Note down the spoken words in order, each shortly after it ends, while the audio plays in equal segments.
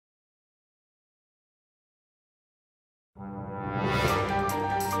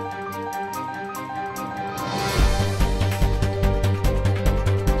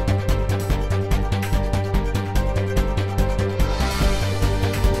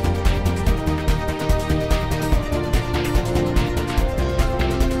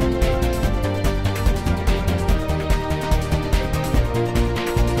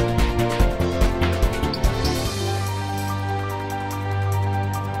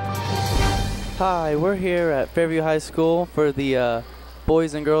Hi, we're here at Fairview High School for the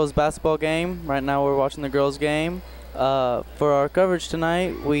boys and girls basketball game. Right now we're watching the girls game. For our coverage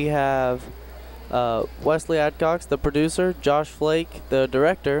tonight, we have Wesley Adcox, the producer, Josh Flake, the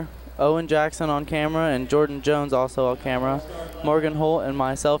director, Owen Jackson on camera, and Jordan Jones also on camera, Morgan Holt, and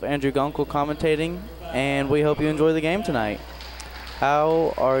myself, Andrew Gunckel, commentating, and we hope you enjoy the game tonight.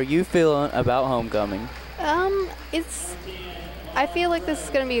 How are you feeling about homecoming? I feel like this is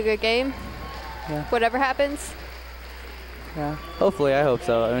going to be a good game. Yeah. Whatever happens. Yeah. Hopefully, I hope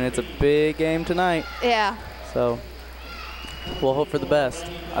so. I mean, it's a big game tonight. Yeah. So we'll hope for the best.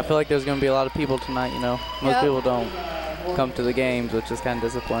 I feel like there's going to be a lot of people tonight, you know. Most people don't come to the games, which is kind of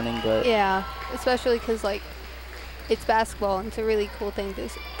disappointing, but yeah, especially because, like, it's basketball, and it's a really cool thing to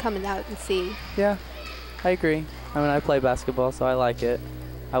come out and see. Yeah, I agree. I mean, I play basketball, so I like it.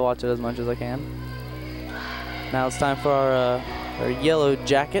 I watch it as much as I can. Now it's time for our yellow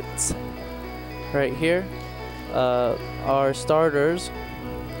jackets right here. Our starters,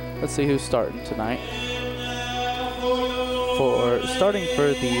 let's see who's starting tonight. Starting for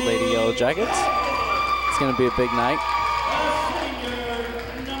the Lady Yellow Jackets, it's going to be a big night.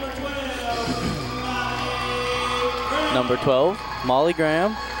 Number 12, Molly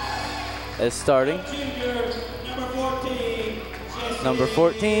Graham is starting. Number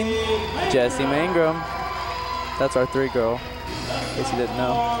 14, Jessie Mangrum. That's our 3-girl, in case you didn't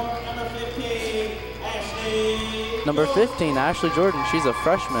know. Number 15, Ashley Jordan. She's a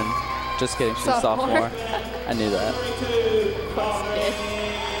freshman. Just kidding, she's a sophomore. I knew that.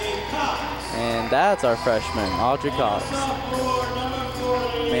 And that's our freshman, Audrey Cox.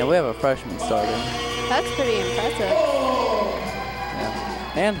 Man, we have a freshman starting. That's pretty impressive.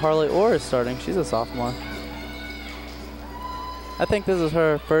 Yeah. And Harley Orr is starting. She's a sophomore. I think this is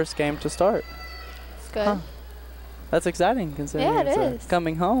her first game to start. It's good. Huh. That's exciting considering it's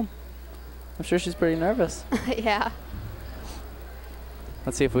coming home. I'm sure she's pretty nervous. Yeah.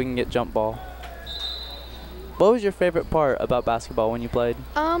 Let's see if we can get jump ball. What was your favorite part about basketball when you played?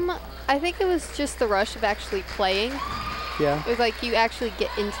 I think it was just the rush of actually playing. Yeah. It was like you actually get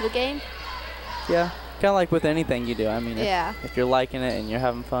into the game. Yeah. Kind of like with anything you do. I mean, yeah. If you're liking it and you're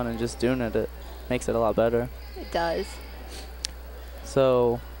having fun and just doing it, it makes it a lot better. It does.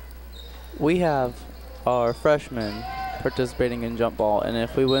 So we have our freshmen participating in jump ball, and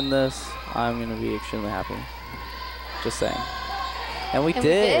if we win this, I'm going to be extremely happy. Just saying. And we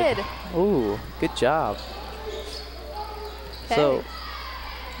did. Ooh, good job. Okay. So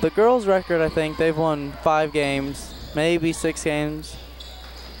the girls' record, I think they've won 5 games, maybe 6 games.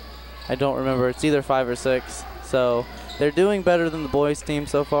 I don't remember. It's either 5 or 6. So they're doing better than the boys' team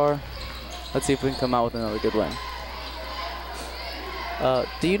so far. Let's see if we can come out with another good win.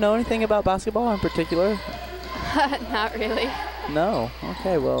 Do you know anything about basketball in particular? Not really. No.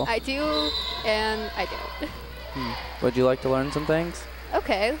 Okay, well. I do, and I don't. Would you like to learn some things?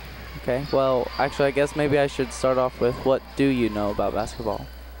 Okay. Okay. Well, actually, I guess maybe I should start off with what do you know about basketball?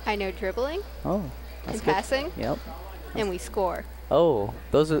 I know dribbling. Oh, that's and good. passing. Yep. And we score. Oh,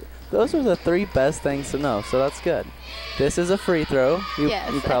 those are the 3 best things to know. So that's good. This is a free throw.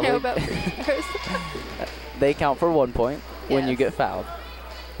 Yes, you probably I know about free throws. They count for 1 point when you get fouled.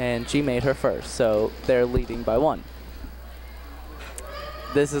 And she made her first, so they're leading by 1.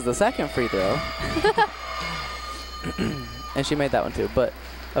 This is the second free throw. And she made that one too. But,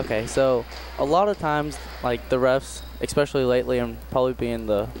 okay, so a lot of times, like the refs, especially lately and probably being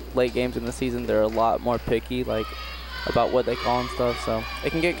the late games in the season, they're a lot more picky, like, about what they call and stuff. So it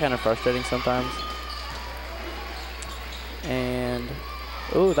can get kind of frustrating sometimes. And,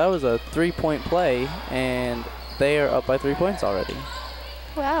 ooh, that was a 3-point play, and they are up by 3 points already.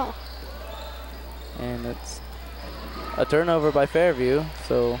 Wow. And it's a turnover by Fairview,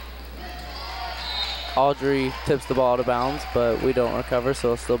 so Audrey tips the ball out of bounds, but we don't recover, so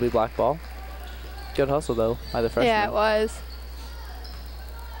it'll still be black ball. Good hustle, though, by the freshman. Yeah, it was.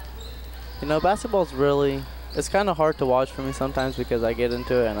 You know, basketball's really, it's kind of hard to watch for me sometimes because I get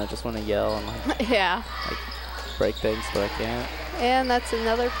into it and I just want to yell and like, yeah. Like break things, but I can't. And that's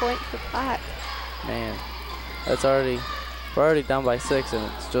another point for black. Man, we're already down by 6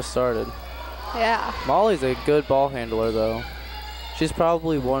 and it's just started. Yeah. Molly's a good ball handler, though. She's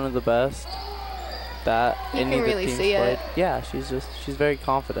probably one of the best that any of the teams played. Yeah, she's very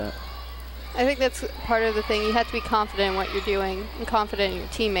confident. I think that's part of the thing. You have to be confident in what you're doing and confident in your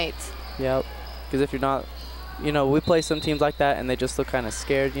teammates. Yep. Because if you're not, you know, we play some teams like that and they just look kind of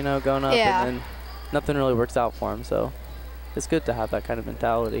scared, you know, going up, and then nothing really works out for them. So it's good to have that kind of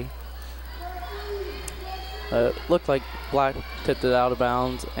mentality. Looked like black tipped it out of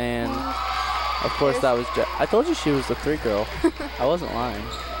bounds, and of course that was I told you she was the 3 girl. I wasn't lying.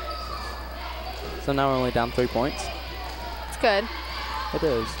 So now we're only down 3 points. It's good. It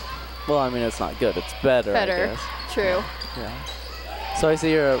is. Well, I mean, it's not good. It's better, I guess. True. Yeah. So I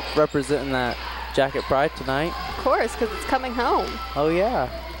see you're representing that Jacket Pride tonight. Of course, because it's coming home. Oh, yeah.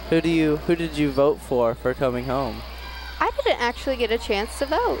 Who did you vote for coming home? I didn't actually get a chance to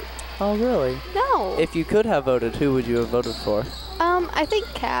vote. Oh, really? No. If you could have voted, who would you have voted for? I think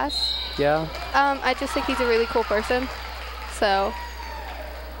Cass. Yeah? I just think he's a really cool person. So.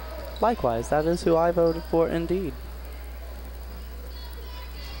 Likewise, that is who I voted for indeed.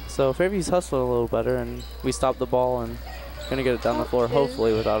 So Fairview's hustling a little better, and we stopped the ball and gonna get it down the floor,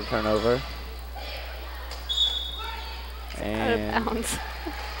 hopefully without a turnover. And out of bounds.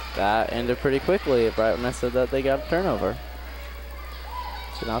 that ended pretty quickly right when I said that they got a turnover.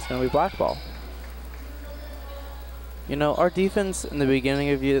 So now it's gonna be black ball. You know, our defense in the beginning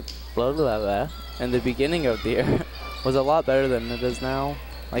of the year was a lot better than it is now.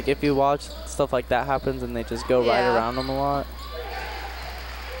 Like, if you watch, stuff like that happens and they just go right around them a lot.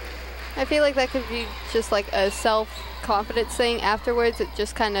 I feel like that could be just like a self-confidence thing afterwards. It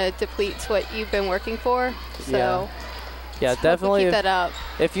just kind of depletes what you've been working for. So yeah, definitely keep that up.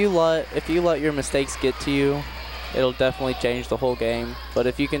 If you let your mistakes get to you, it'll definitely change the whole game. But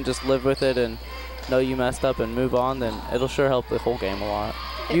if you can just live with it and know you messed up and move on, then it'll sure help the whole game a lot.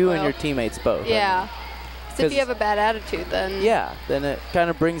 You and your teammates both. Yeah. So if you have a bad attitude, then then it kind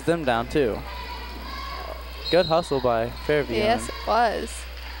of brings them down too. Good hustle by Fairview. Yes, it was.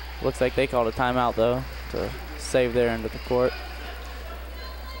 Looks like they called a timeout though to save their end of the court.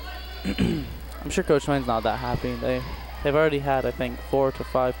 I'm sure Coach Wayne's not that happy. They've already had, I think, 4 to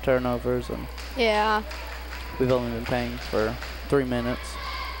 5 turnovers, and we've only been paying for 3 minutes,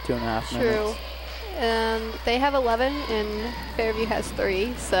 2.5 minutes. True. And they have 11, and Fairview has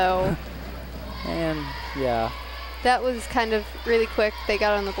 3. So. And that was kind of really quick. They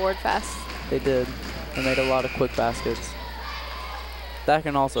got on the board fast. They did. They made a lot of quick baskets. That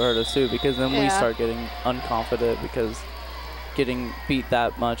can also hurt us too, because then we start getting unconfident because getting beat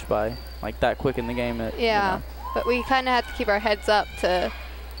that much by like that quick in the game. But we kind of have to keep our heads up to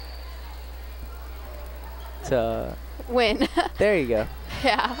win. There you go.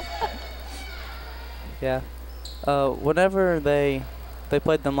 Yeah. Whenever they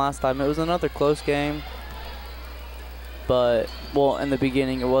played them last time, it was another close game. But, well, in the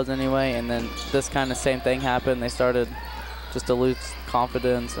beginning it was anyway, and then this kind of same thing happened. They started just to lose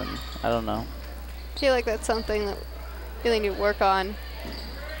confidence, and I don't know. I feel like that's something that we really need to work on.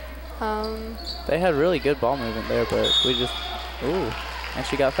 They had really good ball movement there, but we just, and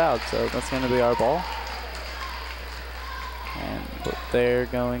she got fouled, so that's going to be our ball. And they're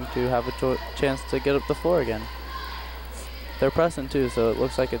going to have a chance to get up the floor again. They're pressing too, so it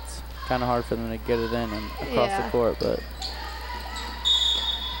looks like it's kind of hard for them to get it in and across the court,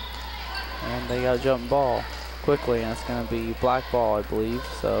 and they got a jump ball quickly, and it's going to be black ball, I believe.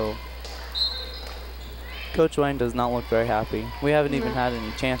 So Coach Wayne does not look very happy. We haven't even had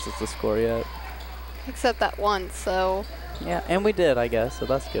any chances to score yet. Except that once, so. Yeah, and we did, I guess, so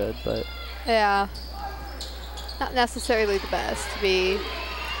that's good, but. Yeah. Not necessarily the best to be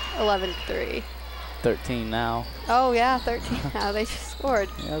 11-3. 13 now. Oh, yeah, 13 now. They just scored.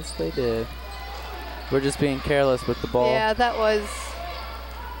 Yes, they did. We're just being careless with the ball. Yeah, that was.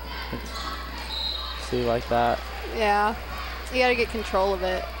 See, like that. Yeah. You got to get control of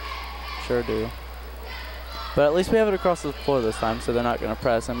it. Sure do. But at least we have it across the floor this time, so they're not going to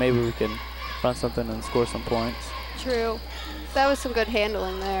press, and maybe we can run something and score some points. True. That was some good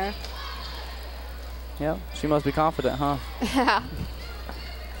handling there. Yeah, she must be confident, huh? Yeah.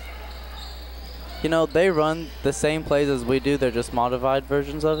 You know, they run the same plays as we do. They're just modified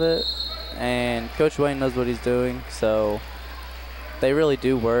versions of it. And Coach Wayne knows what he's doing, so they really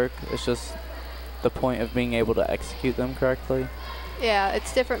do work. It's just the point of being able to execute them correctly. Yeah,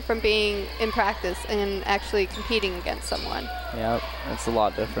 it's different from being in practice and actually competing against someone. Yeah, it's a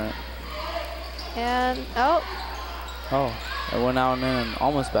lot different. And, it went out and in and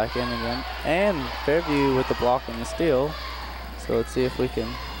almost back in again. And Fairview with the block and the steal. So let's see if we can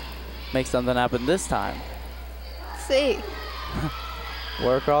make something happen this time. Let's see.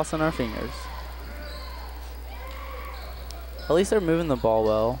 We're crossing our fingers. At least they're moving the ball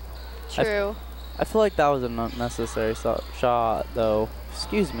well. True. I feel like that was an unnecessary shot, though.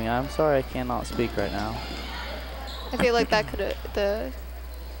 Excuse me, I'm sorry I cannot speak right now. I feel like that the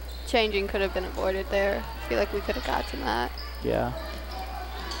changing could have been avoided there. I feel like we could have gotten that. Yeah,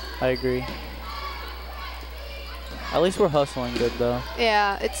 I agree. At least we're hustling good, though.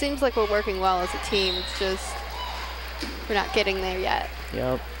 Yeah, it seems like we're working well as a team. It's just we're not getting there yet.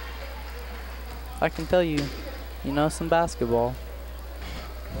 Yep. I can tell you, you know some basketball.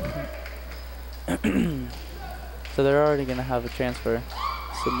 So they're already going to have a chance for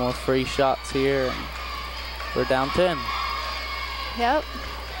some more free shots here. And we're down 10. Yep.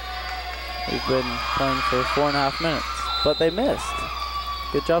 We've been playing for 4.5 minutes, but they missed.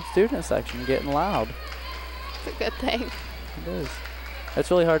 Good job, student section, getting loud. It's a good thing. It is. It's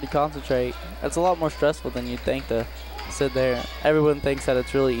really hard to concentrate. It's a lot more stressful than you'd think to sit there. Everyone thinks that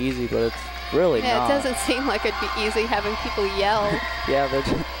it's really easy, but it's really not. Yeah, it doesn't seem like it'd be easy having people yell. Yeah,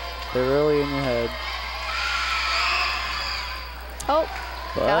 they're really in your head. Oh,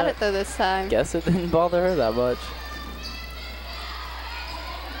 But got it though this time. Guess it didn't bother her that much.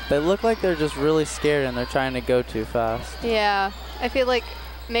 They look like they're just really scared and they're trying to go too fast. Yeah, I feel like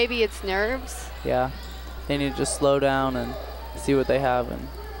maybe it's nerves. Yeah, they need to just slow down and see what they have and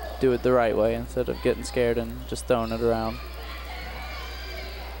do it the right way instead of getting scared and just throwing it around.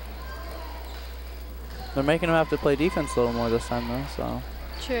 They're making them have to play defense a little more this time though, so.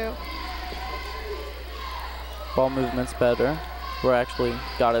 True. Ball movement's better. We're actually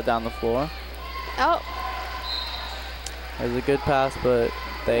got it down the floor. Oh. There's a good pass, but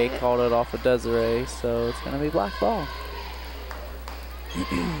they called it off of Desiree, so it's going to be black ball.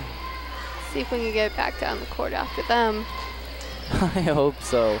 See if we can get it back down the court after them. I hope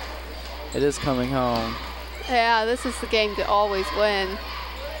so. It is coming home. Yeah, this is the game to always win.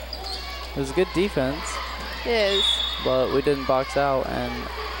 It was a good defense. It is. But we didn't box out, and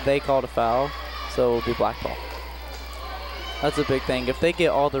they called a foul, so it will be black ball. That's a big thing. If they get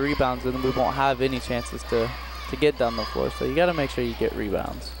all the rebounds, then we won't have any chances to get down the floor. So you got to make sure you get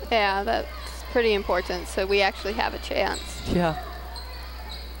rebounds. Yeah, that's pretty important, so we actually have a chance. Yeah.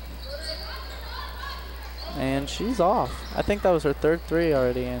 And she's off. I think that was her third three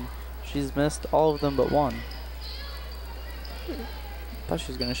already, and she's missed all of them but one. Thought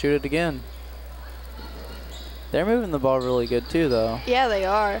she was going to shoot it again. They're moving the ball really good too, though. Yeah, they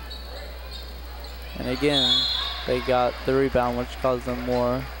are. And again, they got the rebound, which caused them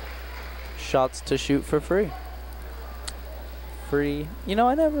more shots to shoot for free. Free. You know,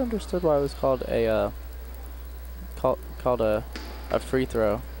 I never understood why it was called a called a free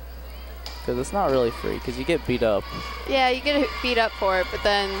throw. Because it's not really free, because you get beat up. Yeah, you get beat up for it, but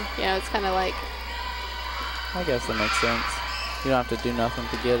then, you know, it's kind of like... I guess that makes sense. You don't have to do nothing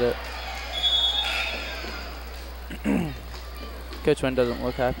to get it. Coach Wynn doesn't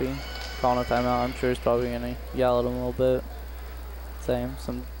look happy. Calling a timeout. I'm sure he's probably going to yell at him a little bit. Saying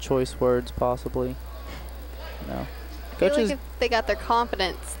some choice words, possibly. You know. I feel like if they got their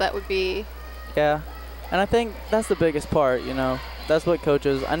confidence, that would be... Yeah. And I think that's the biggest part, you know. That's what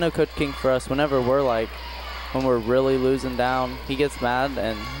coaches... I know Coach King, for us, whenever we're like... When we're really losing down, he gets mad,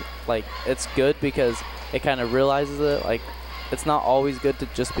 and like it's good because it kind of realizes it. Like, it's not always good to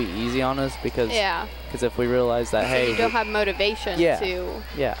just be easy on us because... Yeah. Because if we realize that, so hey... you don't have motivation to...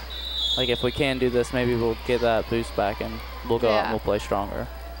 Yeah. Like, if we can do this, maybe we'll get that boost back and we'll go out and we'll play stronger.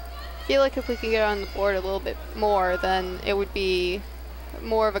 I feel like if we can get on the board a little bit more, then it would be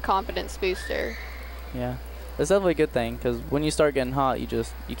more of a confidence booster. Yeah. It's definitely a good thing, because when you start getting hot, you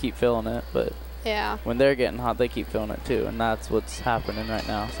keep feeling it. But yeah, when they're getting hot, they keep feeling it too, and that's what's happening right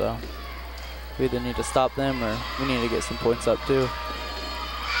now. So we either need to stop them or we need to get some points up too.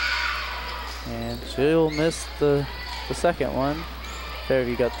 And she'll miss the second one.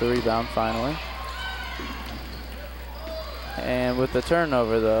 Fairview got the rebound finally. And with the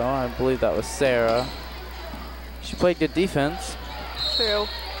turnover, though, I believe that was Sarah. She played good defense. True.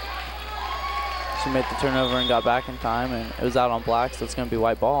 She made the turnover and got back in time, and it was out on black, so it's going to be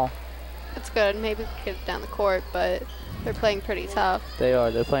white ball. That's good. Maybe we could get it down the court, but they're playing pretty tough. They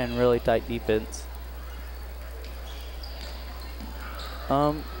are. They're playing really tight defense.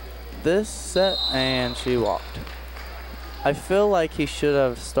 This set, and she walked. I feel like he should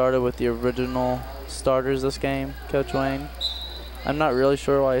have started with the original starters this game, Coach Wayne. I'm not really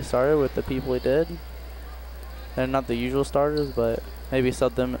sure why he started with the people he did. They're not the usual starters, but maybe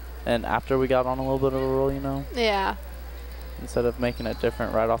subbed them and after we got on a little bit of a roll, you know? Yeah. Instead of making it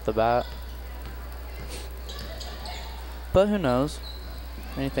different right off the bat. But who knows?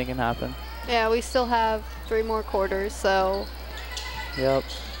 Anything can happen. Yeah, we still have 3 more quarters, so... Yep.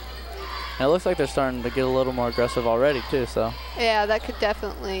 And it looks like they're starting to get a little more aggressive already, too, so... Yeah, that could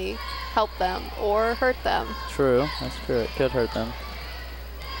definitely help them or hurt them. True. That's true. It could hurt them.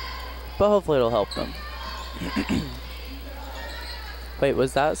 But hopefully it'll help them. Wait,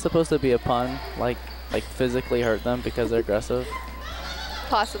 was that supposed to be a pun? Like physically hurt them because they're aggressive?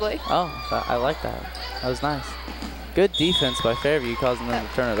 Possibly. Oh, I like that. That was nice. Good defense by Fairview, causing them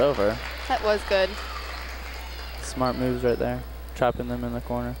to turn it over. That was good. Smart moves right there. Trapping them in the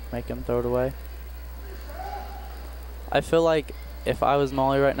corner, making them throw it away. I feel like if I was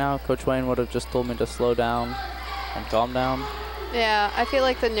Molly right now, Coach Wayne would have just told me to slow down and calm down. Yeah, I feel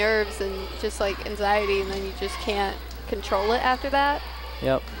like the nerves and just like anxiety, and then you just can't control it after that.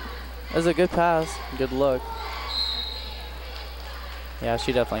 Yep. It was a good pass. Good look. Yeah,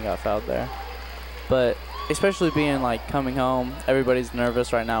 she definitely got fouled there. But especially being like coming home, everybody's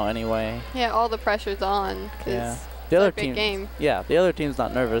nervous right now anyway. Yeah, all the pressure's on because the other it's a big team, game. Yeah, the other team's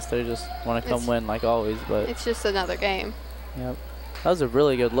not nervous. They just want to come win like always. But it's just another game. Yep. That was a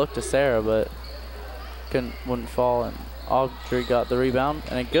really good look to Sarah, but wouldn't fall, and Audrey got the rebound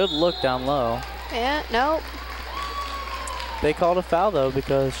and a good look down low. Yeah, nope. They called a foul though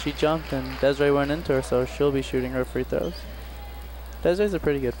because she jumped and Desiree went into her, so she'll be shooting her free throws. Desiree's a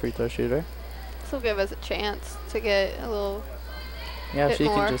pretty good free throw shooter. This will give us a chance to get a little. Yeah, bit she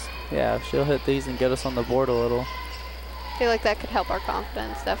more. can just. Yeah, if she'll hit these and get us on the board a little. I feel like that could help our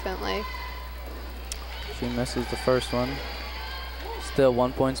confidence, definitely. She misses the first one. Still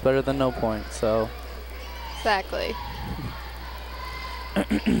 1 point's better than no point, so. Exactly.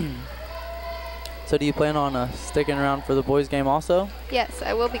 So do you plan on sticking around for the boys game also? Yes,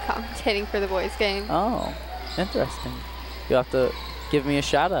 I will be commentating for the boys game. Oh, interesting. You have to give me a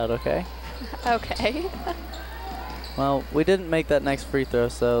shout out, okay? Okay. Well, we didn't make that next free throw,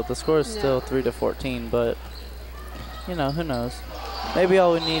 so the score is still 3-14, but you know, who knows? Maybe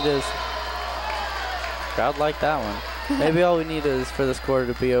all we need is crowd like that one. Maybe all we need is for this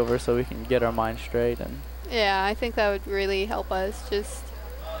quarter to be over so we can get our mind straight. And yeah, I think that would really help us just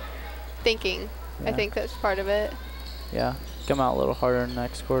thinking. yeah. I think that's part of it. Yeah, come out a little harder in the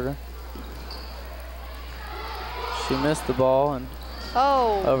next quarter. She missed the ball and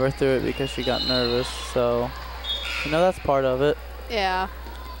overthrew it because she got nervous, so you know that's part of it. Yeah.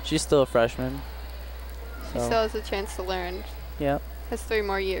 She's still a freshman. She still has a chance to learn. Yep. Has 3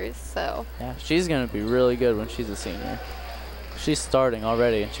 more years, so. Yeah, she's going to be really good when she's a senior. She's starting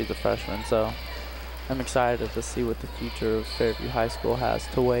already and she's a freshman, so I'm excited to see what the future of Fairview High School has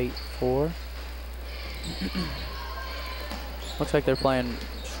to wait for. Looks like they're playing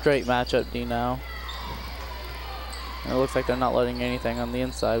straight matchup D now. And it looks like they're not letting anything on the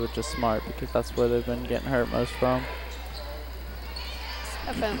inside, which is smart because that's where they've been getting hurt most from.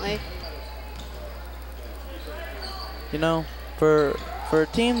 Definitely. You know, for a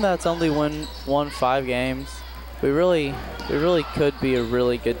team that's only won 5 games, we really could be a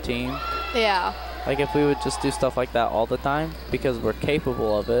really good team. Yeah. Like if we would just do stuff like that all the time because we're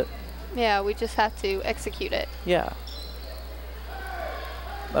capable of it. Yeah, we just have to execute it. Yeah.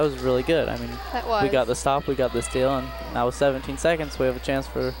 That was really good. I mean, we got the stop, we got the steal, and now with 17 seconds, we have a chance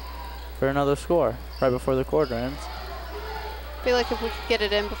for another score right before the quarter ends. I feel like if we could get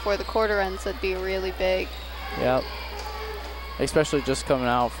it in before the quarter ends, that'd be really big. Yep. Especially just coming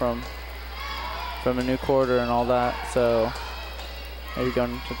out from a new quarter and all that. So maybe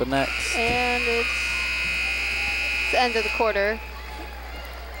going to the next. And it's the end of the quarter.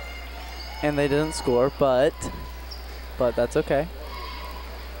 And they didn't score, but that's okay.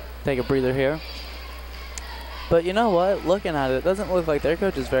 Take a breather here. But you know what? Looking at it, it doesn't look like their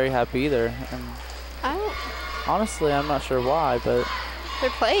coach is very happy either. And honestly, I'm not sure why, but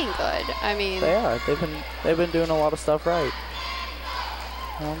they're playing good. I mean, they are. They've been doing a lot of stuff right.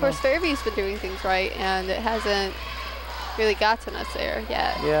 Of course, Fairview's been doing things right, and it hasn't really gotten us there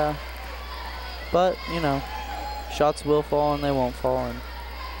yet. Yeah. But you know, shots will fall and they won't fall, and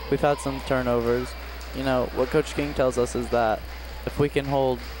we've had some turnovers. You know what Coach King tells us is that if we can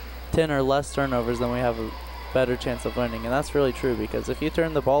hold 10 or less turnovers, then we have a better chance of winning. And that's really true because if you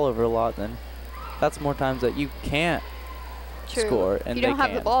turn the ball over a lot, then that's more times that you can't score. And if you don't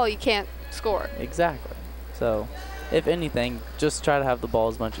have the ball, you can't score. Exactly. So, if anything, just try to have the ball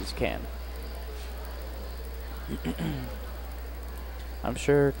as much as you can. I'm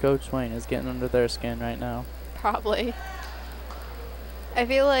sure Coach Wayne is getting under their skin right now. Probably. I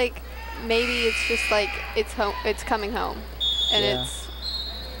feel like maybe it's just like it's coming home. And it's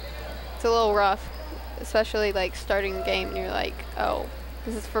a little rough, especially like starting the game and you're like, oh,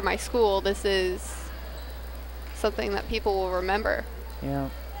 this is for my school. This is something that people will remember. Yeah,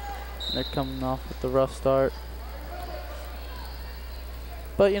 they're coming off with the rough start.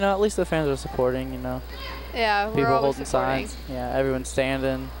 But, you know, at least the fans are supporting, you know. Yeah, we're people always holding supporting. signs. Yeah, everyone's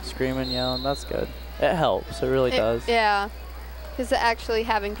standing, screaming, yelling. That's good. It helps. It really does. Yeah, because actually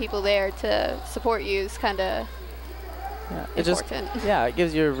having people there to support you is kind of important. It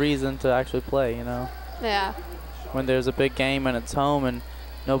gives you a reason to actually play, you know. Yeah. When there's a big game and it's home and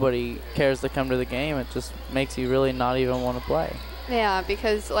nobody cares to come to the game, it just makes you really not even want to play. Yeah,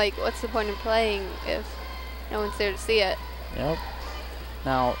 because, like, what's the point of playing if no one's there to see it? Yep.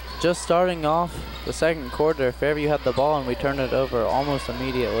 Now, just starting off the second quarter, Fairview had the ball and we turned it over almost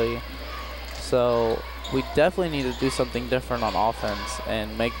immediately. So we definitely need to do something different on offense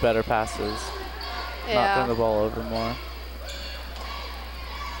and make better passes. Yeah. Not turn the ball over more.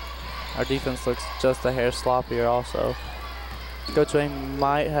 Our defense looks just a hair sloppier also. Coach Wayne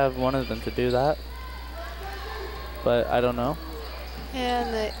might have wanted them to do that, but I don't know.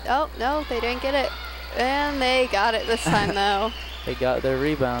 And they, oh, no, they didn't get it. And they got it this time, though. They got their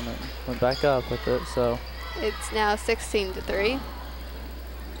rebound and went back up with it, so. It's now 16-3.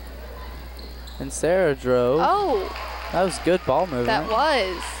 And Sarah drove. Oh, That was good ball movement. that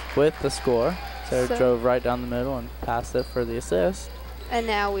was. With the score. Sarah So- drove right down the middle and passed it for the assist. And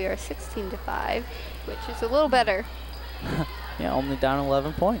now we are 16-5, which is a little better. Yeah, only down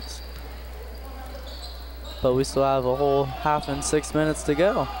 11 points. But we still have a whole half and 6 minutes to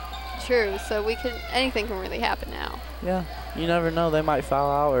go. True, so anything can really happen now. Yeah, you never know. They might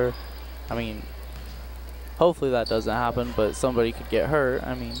foul out or, I mean, hopefully that doesn't happen, but somebody could get hurt.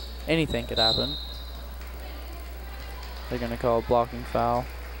 I mean, anything could happen. They're going to call a blocking foul.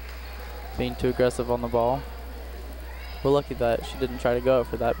 Being too aggressive on the ball. We're lucky that she didn't try to go up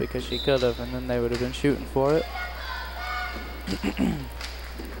for that because she could have, and then they would have been shooting for it.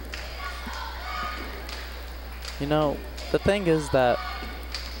 You know, the thing is that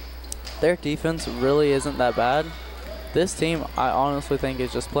their defense really isn't that bad. This team, I honestly think,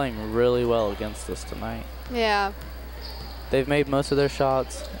 is just playing really well against us tonight. Yeah. They've made most of their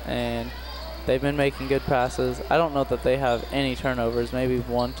shots, and they've been making good passes. I don't know that they have any turnovers, maybe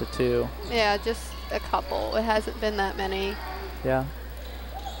 1 to 2. Yeah, just a couple. It hasn't been that many. Yeah.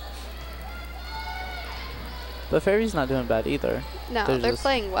 But Fairview's not doing bad either. No, They're they're just-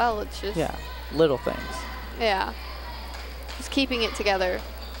 playing well. It's just, Yeah, little things. yeah. Just keeping it together.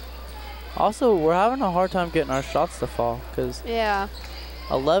 Also, we're having a hard time getting our shots to fall because Yeah.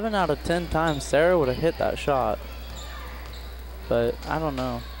 11 out of 10 times Sarah would have hit that shot. But I don't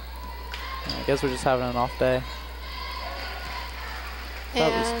know. I guess we're just having an off day.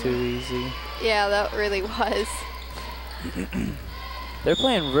 That was And- too easy. Yeah, that really was. They're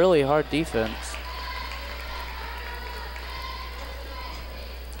playing really hard defense.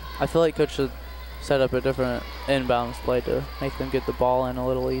 I feel like Coach should set up a different inbounds play to make them get the ball in a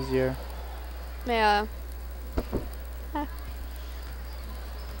little easier. Yeah.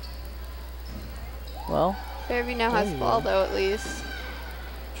 Well, Fairview now has There you ball, go. though, at least.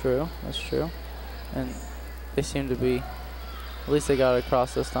 true. That's true. And they seem to be, at least they got it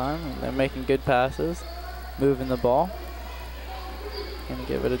across this time. And they're making good passes, moving the ball. Gonna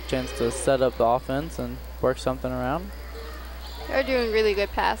give it a chance to set up the offense and work something around. They're doing really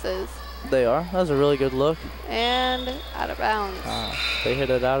good passes. They are. That was a really good look. And out of bounds. They hit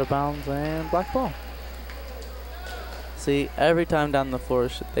it out of bounds and black ball. See, every time down the floor,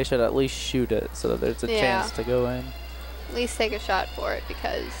 they should at least shoot it so that there's a Yeah. chance to go in. At least take a shot for it,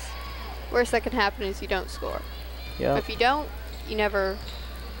 because worst that can happen is you don't score. Yeah. If you don't, you never.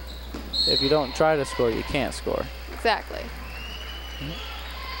 If you don't try to score, you can't score. Exactly.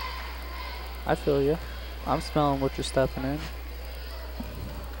 I feel you. I'm smelling what you're stepping in.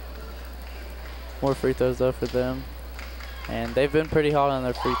 More free throws though for them, and they've been pretty hot on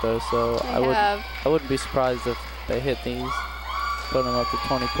their free throws. So They have. I wouldn't be surprised if they hit these, put them up to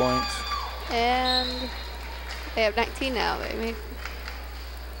 20 points. And they have 19 now. They made.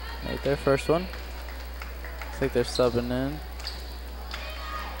 Made their first one. Looks like they're subbing in.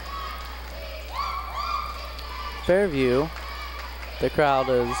 Fairview, the crowd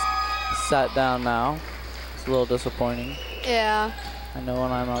is sat down now. It's a little disappointing. Yeah. I know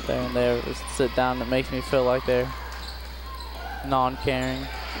when I'm out there and they just sit down, it makes me feel like they're non-caring.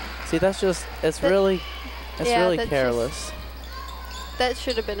 See, that's just, it's Yeah, really that's careless. That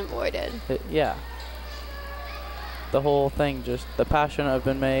should have been avoided. Yeah. The whole thing, just the passion have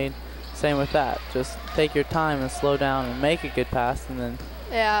been made. Same with that. Just take your time and slow down and make a good pass, and then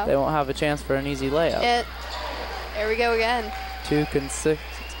Yeah. they won't have a chance for an easy layup. There we go again. 2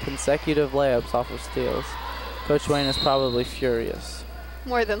 consecutive layups off of steals. Coach Wayne is probably furious.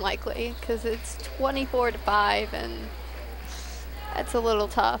 More than likely, because it's 24-5, and that's a little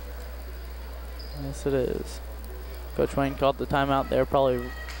tough. Yes, it is. Coach Wayne called the timeout. They're probably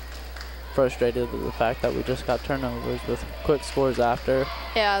frustrated with the fact that we just got turnovers with quick scores after.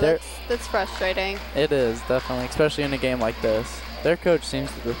 Yeah, They're- that's frustrating. It is, definitely, especially in a game like this. Their coach seems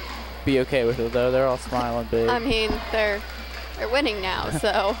to be okay with it, though. They're all smiling big. I mean, they're winning now,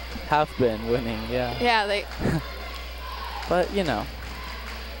 so Have been winning, yeah. yeah, they. But, you know,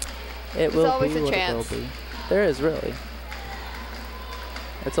 it There's will always be a what chance. it will be. There is, really.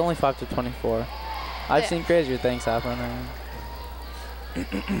 It's only 5 to 24. I've Yeah. seen crazier things happen.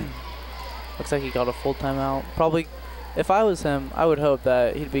 Looks like he got a full timeout. Probably, if I was him, I would hope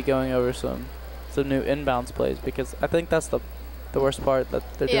that he'd be going over some new inbounds plays, because I think that's the worst part that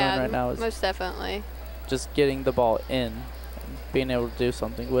they're doing right now is most definitely just getting the ball in and being able to do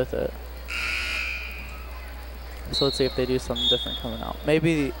something with it. So let's see if they do something different coming out.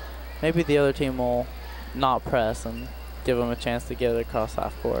 Maybe the other team will not press and give them a chance to get it across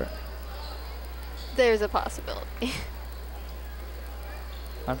half court. There's a possibility.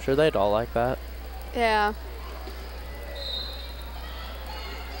 I'm sure they'd all like that. Yeah.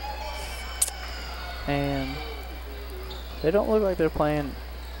 And they don't look like they're playing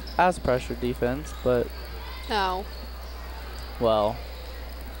as pressured defense, but no. Well,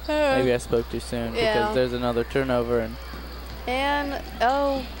 maybe I spoke too soon because there's another turnover and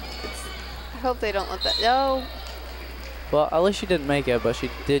I hope they don't let that. No. Well, at least she didn't make it, but she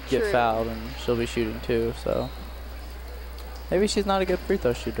did get True. fouled, and she'll be shooting too. So maybe she's not a good free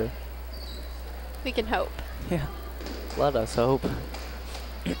throw shooter. We can hope. Yeah, let us hope.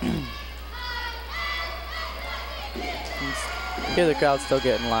 Hear the crowd still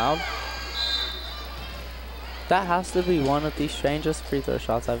getting loud. That has to be one of the strangest free throw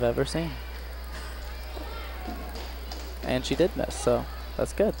shots I've ever seen. And she did miss, so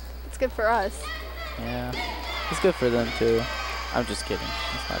that's good. It's good for us. Yeah, it's good for them too. I'm just kidding.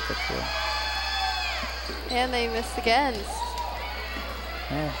 It's not good for them. And they missed again.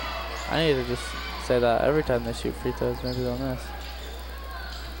 Yeah, I need to just say that every time they shoot free throws, maybe they'll miss.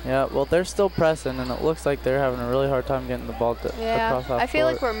 Yeah, well, they're still pressing, and it looks like they're having a really hard time getting the ball across half court. I feel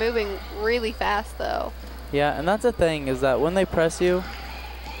like we're moving really fast, though. Yeah, and that's the thing, is that when they press you,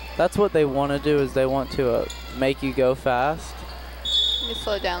 that's what they want to do, is they want to make you go fast. You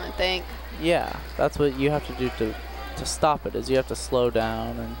slow down and think. Yeah, that's what you have to do to stop it, is you have to slow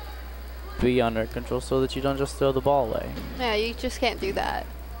down and be under control so that you don't just throw the ball away. Yeah, you just can't do that.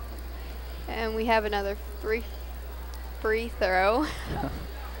 And we have another free throw.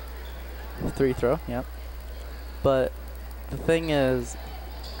 Free throw, yep. But the thing is,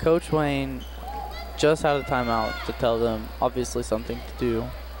 Coach Wayne just had a timeout to tell them obviously something to do,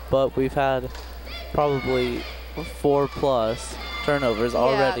 but we've had probably 4+ turnovers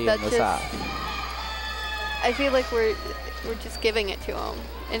already in this half. I feel like we're just giving it to them,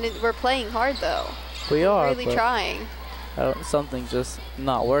 and we're playing hard though. We are really trying. Something's just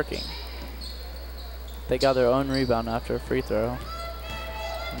not working. They got their own rebound after a free throw.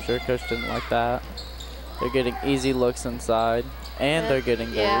 I'm sure Coach didn't like that. They're getting easy looks inside, and they're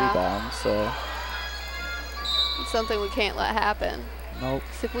getting their rebound, so. It's something we can't let happen. Nope.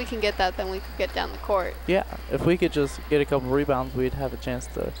 'Cause if we can get that, then we could get down the court. Yeah, if we could just get a couple rebounds, we'd have a chance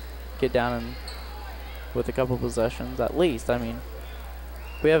to get down and with a couple possessions at least. I mean,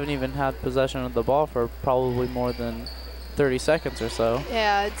 we haven't even had possession of the ball for probably more than 30 seconds or so.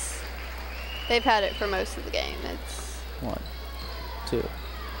 Yeah, they've had it for most of the game. It's 1, 2,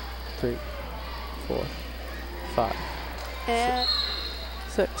 3, 4, 5, and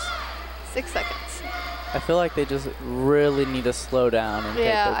 6. 6 seconds. I feel like they just really need to slow down and take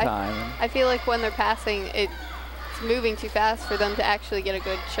their time. I feel like when they're passing, it's moving too fast for them to actually get a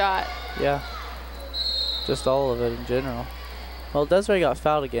good shot. Yeah, just all of it in general. Well, Desiree got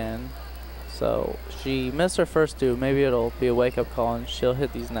fouled again, so she missed her first 2. Maybe it'll be a wake-up call, and she'll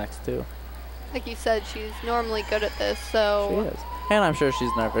hit these next 2. Like you said, she's normally good at this, so. She is. And I'm sure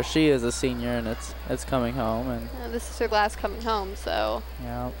she's nervous. She is a senior, and it's coming home. And this is her last coming home, so.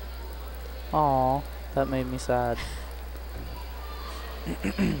 Yeah. Aw, that made me sad.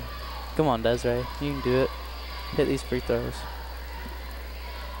 Come on, Desiree. You can do it. Hit these free throws.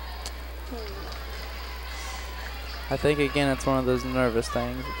 I think, again, it's one of those nervous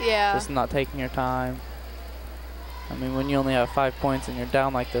things. Yeah. Just not taking your time. I mean, when you only have 5 points and you're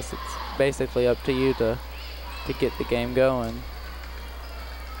down like this, it's basically up to you to get the game going.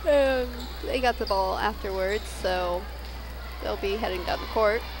 They got the ball afterwards, so they'll be heading down the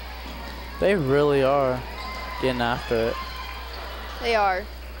court. They really are getting after it. They are.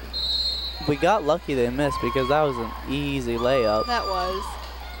 We got lucky they missed because that was an easy layup. That was.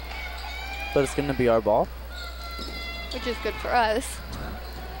 But it's going to be our ball. Which is good for us.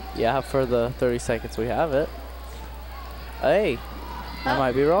 Yeah, for the 30 seconds we have it. Hey, I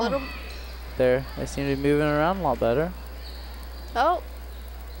might be wrong. They seem to be moving around a lot better. Oh,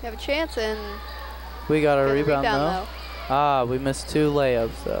 we have a chance, and we got a rebound though. Ah, we missed 2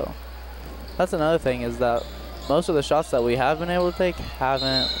 layups though. That's another thing, is that most of the shots that we have been able to take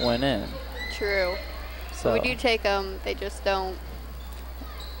haven't went in. True. So when we do take them, they just don't.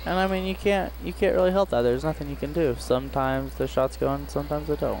 And I mean, you can't really help that. There's nothing you can do. Sometimes the shots go in, sometimes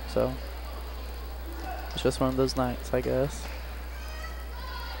they don't. So it's just one of those nights, I guess.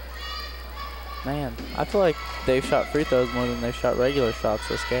 Man, I feel like they've shot free throws more than they've shot regular shots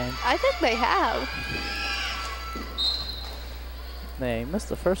this game. I think they have. They missed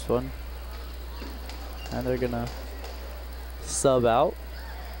the first one. And they're gonna sub out.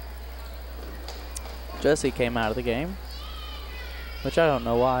 Jesse came out of the game, which I don't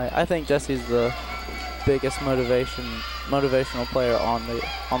know why. I think Jesse's the biggest motivational player on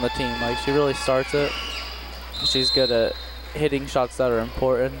the team. Like, she really starts it. She's good at hitting shots that are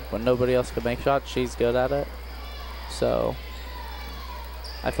important when nobody else can make shots. She's good at it. So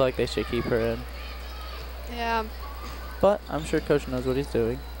I feel like they should keep her in. Yeah. But I'm sure coach knows what he's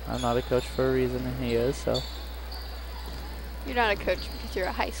doing. I'm not a coach for a reason, and he is, so. You're not a coach because you're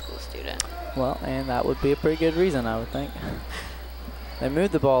a high school student. Well, and that would be a pretty good reason, I would think. They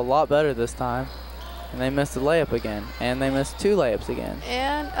moved the ball a lot better this time, and they missed a layup again, and they missed 2 layups again.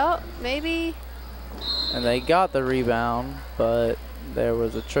 And, oh, maybe. And they got the rebound, but there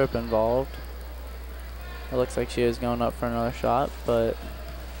was a trip involved. It looks like she was going up for another shot, but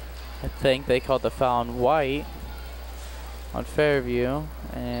I think they called the foul on White on Fairview,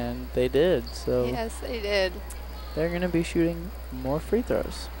 and they did. So yes, they did. They're going to be shooting more free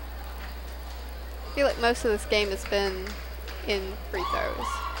throws. I feel like most of this game has been in free throws.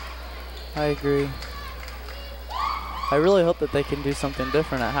 I agree. I really hope that they can do something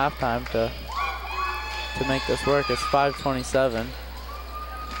different at halftime to make this work. It's 5:27.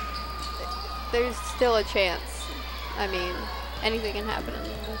 There's still a chance. I mean, anything can happen.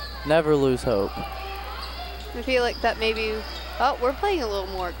 Never lose hope. I feel like that maybe. Oh, we're playing a little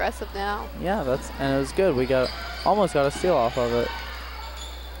more aggressive now. Yeah, and it was good. We almost got a steal off of it.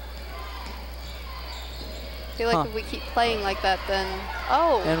 I feel like if we keep playing like that, then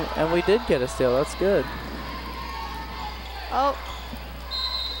And we did get a steal. That's good. Oh.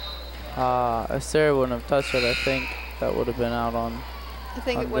 If Sarah wouldn't have touched it, I think that would have been out on. I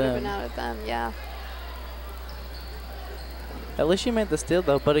think it would have been out of them. Yeah. At least she made the steal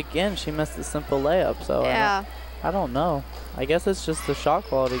though, but again she missed the simple layup. So yeah. I don't know. I guess it's just the shot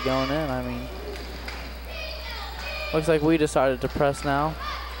quality going in. I mean, looks like we decided to press now.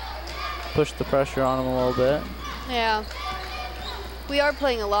 Push the pressure on them a little bit. Yeah. We are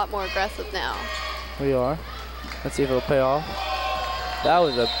playing a lot more aggressive now. We are. Let's see if it'll pay off. That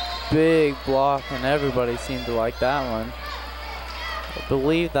was a big block, and everybody seemed to like that one. I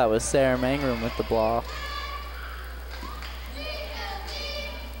believe that was Sarah Mangrum with the block.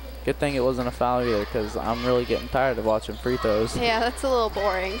 Good thing it wasn't a foul either, because I'm really getting tired of watching free throws. Yeah, that's a little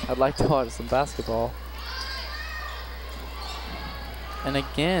boring. I'd like to watch some basketball. And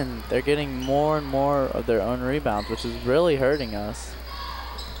again, they're getting more and more of their own rebounds, which is really hurting us.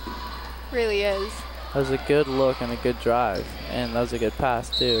 Really is. That was a good look and a good drive, and that was a good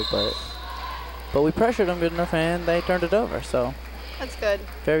pass too. But we pressured them good enough, and they turned it over. So that's good.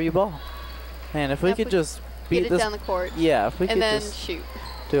 Fairview ball. Man, if we could just beat this down the court. Yeah, if we could then just shoot.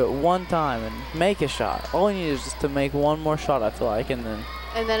 Do it one time and make a shot. All we need is just to make one more shot, I feel like, and then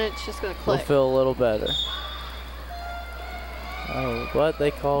it's just gonna click. We'll feel a little better. Oh, but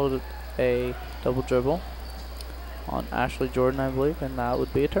they called it a double dribble on Ashley Jordan, I believe, and that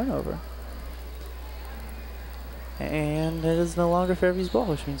would be a turnover. And it is no longer Fairview's ball,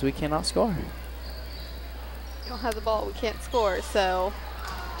 which means we cannot score. We don't have the ball, we can't score, so.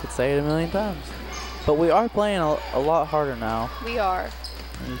 Could say it a million times. But we are playing a lot harder now. We are.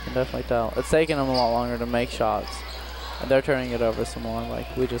 And you can definitely tell. It's taking them a lot longer to make shots. And they're turning it over some more,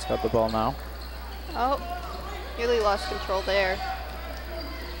 like we just got the ball now. Oh, nearly lost control there.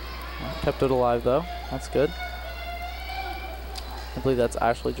 Kept it alive though, that's good. I believe that's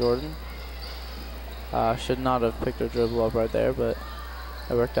Ashley Jordan. Should not have picked her dribble up right there, but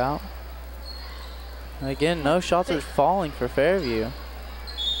it worked out. And again, no shots are falling for Fairview.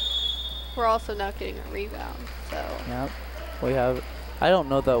 We're also not getting a rebound, so. Yep, we have. I don't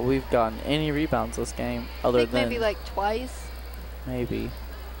know that we've gotten any rebounds this game other than maybe like twice. Maybe.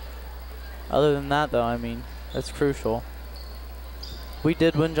 Other than that, though, I mean, that's crucial. We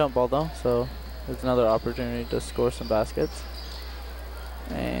did win jump ball though, so there's another opportunity to score some baskets.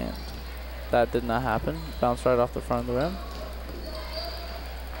 And that did not happen. Bounced right off the front of the rim.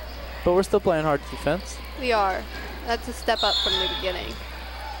 But we're still playing hard defense. We are. That's a step up from the beginning.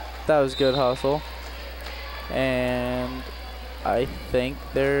 That was good hustle. And I think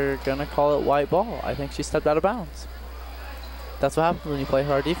they're going to call it white ball. I think she stepped out of bounds. That's what happens when you play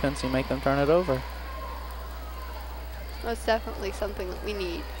hard defense. You make them turn it over. That's definitely something that we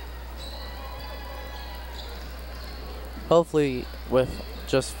need. Hopefully with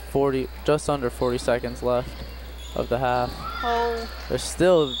just under 40 seconds left of the half. Oh. They're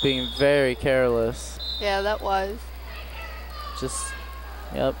still being very careless. Yeah, that was. Just,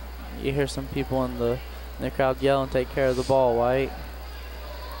 yep. you hear some people in the crowd yell and take care of the ball, right?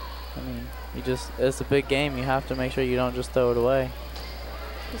 I mean, it's a big game. You have to make sure you don't just throw it away.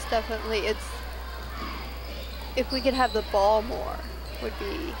 It's definitely, if we could have the ball more, would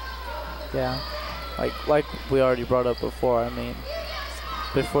be. Yeah, like we already brought up before. I mean,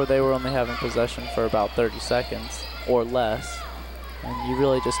 before they were only having possession for about 30 seconds or less, and you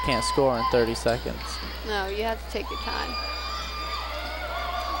really just can't score in 30 seconds. No, you have to take your time.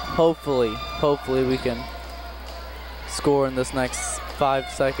 Hopefully we can score in this next 5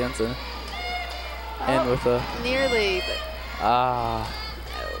 seconds and end with a. Nearly, but. No.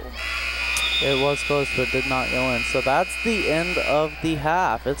 It was close, but did not go in. So that's the end of the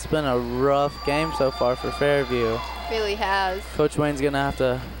half. It's been a rough game so far for Fairview. Really has. Coach Wayne's going to have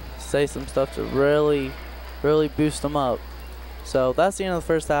to say some stuff to really boost them up. So that's the end of the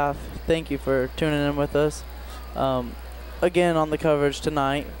first half. Thank you for tuning in with us. Again, on the coverage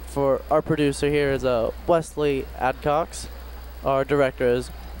tonight, for our producer here is Wesley Adcox. Our director is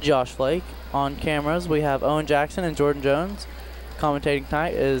Josh Flake. On cameras, we have Owen Jackson and Jordan Jones. Commentating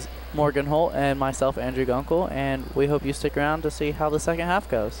tonight is Morgan Holt and myself, Andrew Gunckel, and we hope you stick around to see how the second half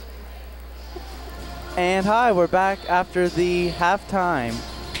goes. And hi, we're back after the halftime.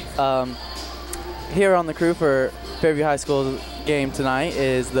 Here on the crew for Fairview High School's game tonight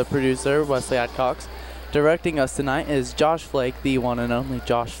is the producer, Wesley Adcox. Directing us tonight is Josh Flake, the one and only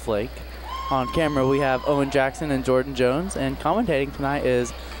Josh Flake. On camera, we have Owen Jackson and Jordan Jones, and commentating tonight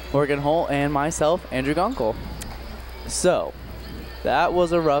is Morgan Holt and myself, Andrew Gunckel. So, that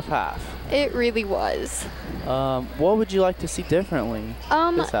was a rough half. It really was. What would you like to see differently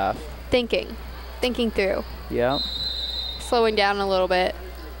this half? Thinking through. Yeah. Slowing down a little bit.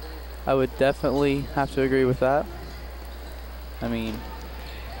 I would definitely have to agree with that. I mean,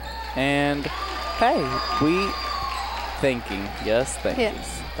 and hey, thinking. Yes.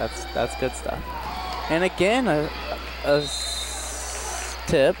 That's good stuff. And again, a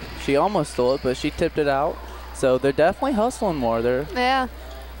tip. She almost stole it, but she tipped it out. So they're definitely hustling more. Yeah.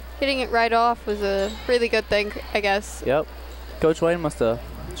 Hitting it right off was a really good thing, I guess. Yep. Coach Wayne must have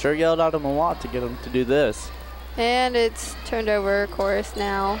sure yelled at him a lot to get him to do this. And it's turned over, of course,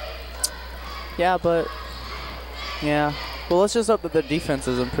 now. Yeah, but yeah. Well, let's just hope that their defense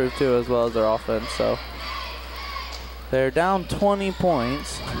has improved too, as well as their offense. So they're down 20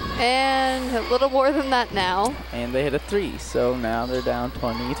 points. And a little more than that now. And they hit a 3, so now they're down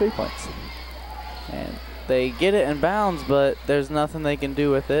 23 points. And they get it in bounds, but there's nothing they can do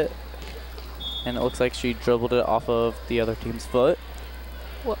with it. And it looks like she dribbled it off of the other team's foot.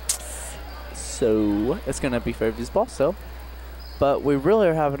 Whoops. So it's going to be Fairview's ball still. But we really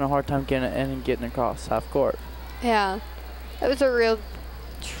are having a hard time getting it in and getting across half court. Yeah. That was a real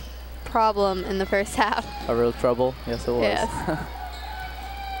problem in the first half. A real trouble? Yes, it was. Yes.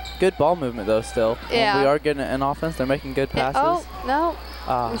 Good ball movement, though, still. Yeah. When we are getting it in offense. They're making good passes. Oh, no.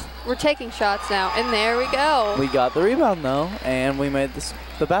 We're taking shots now, and there we go. We got the rebound, though, and we made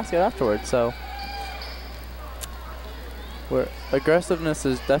the basket afterwards. So aggressiveness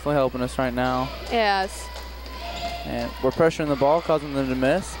is definitely helping us right now. Yes. And we're pressuring the ball, causing them to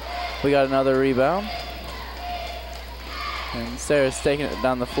miss. We got another rebound. And Sarah's taking it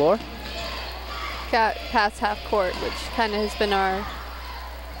down the floor. Got past half court, which kind of has been our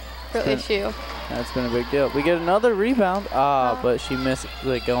real issue. That's been a big deal. We get another rebound. But she missed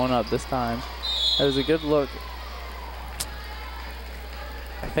it going up this time. That was a good look.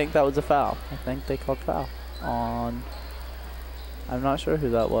 I think that was a foul. I think they called foul on. I'm not sure who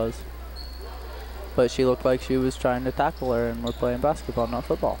that was. But she looked like she was trying to tackle her, and we're playing basketball, not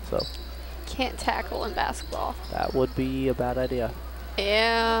football. So can't tackle in basketball. That would be a bad idea.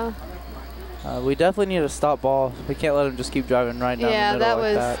 Yeah. We definitely need a stop ball. We can't let them just keep driving right down the middle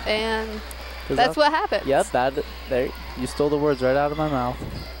like that. And that's what happened. Yep, there. You stole the words right out of my mouth.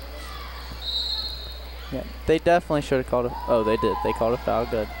 Yeah, they definitely should have called it. Oh, they did. They called a foul.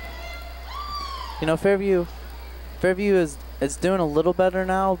 Good. You know, Fairview is doing a little better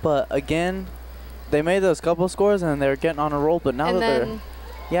now, but again, they made those couple scores and they're getting on a roll. But now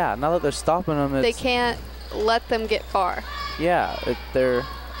that they're stopping them, they can't let them get far. Yeah,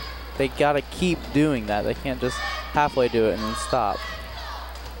 they gotta keep doing that. They can't just halfway do it and then stop.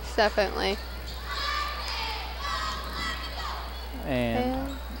 Definitely.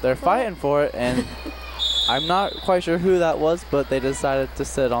 And they're fighting for it, and I'm not quite sure who that was, but they decided to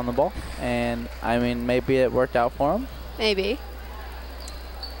sit on the ball. And I mean, maybe it worked out for them. Maybe.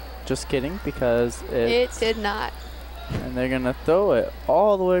 Just kidding, because it did not. And they're gonna throw it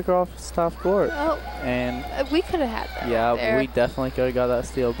all the way across half court. Oh. And we could have had that. Yeah, there. We definitely could have got that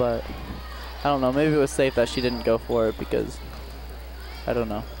steal, but I don't know. Maybe it was safe that she didn't go for it because I don't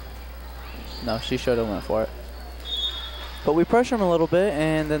know. No, she should have went for it. But we pressure them a little bit,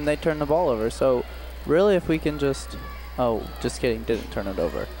 and then they turn the ball over. So really, if we can just, oh, just kidding, didn't turn it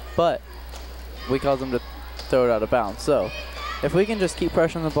over. But we caused them to throw it out of bounds. So if we can just keep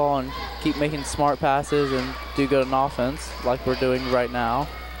pressuring the ball and keep making smart passes and do good on offense, like we're doing right now.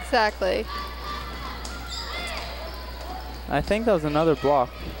 Exactly. I think that was another block.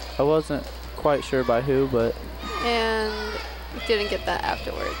 I wasn't quite sure by who, but. And we didn't get that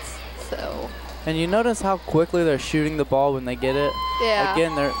afterwards, so. And you notice how quickly they're shooting the ball when they get it? Yeah.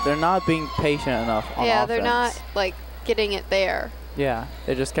 Again, they're not being patient enough on yeah, offense. they're not like getting it there. Yeah,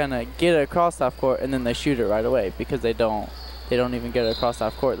 they just kind of get it across half court and then they shoot it right away because they don't even get it across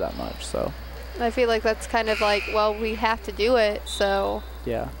half court that much. So I feel like that's kind of like, well, we have to do it, so.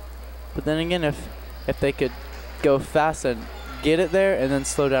 Yeah, but then again, if they could go fast and get it there and then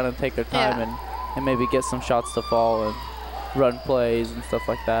slow down and take their time and maybe get some shots to fall and run plays and stuff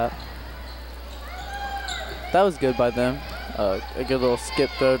like that. That was good by them. A good little skip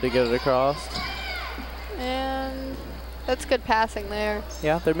throw to get it across. And that's good passing there.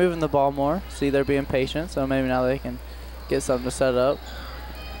 Yeah, they're moving the ball more. See, they're being patient, so maybe now they can get something to set up.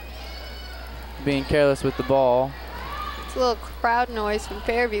 Being careless with the ball. It's a little crowd noise from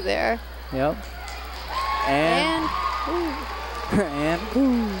Fairview there. Yep. And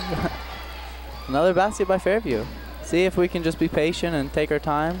another basket by Fairview. See if we can just be patient and take our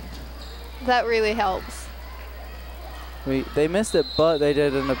time. That really helps. They missed it, but they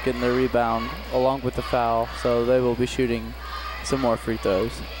did end up getting the rebound along with the foul, so they will be shooting some more free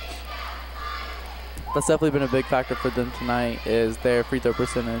throws. That's definitely been a big factor for them tonight is their free throw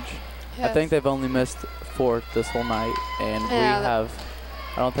percentage. Yes. I think they've only missed 4 this whole night, and I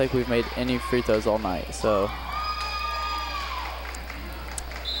don't think we've made any free throws all night, so.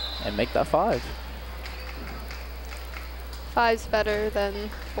 And make that 5. 5's better than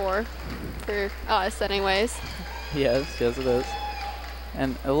 4 for us anyways. Yes, it is.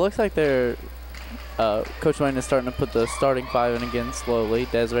 And it looks like they're, Coach Wayne is starting to put the starting 5 in again slowly.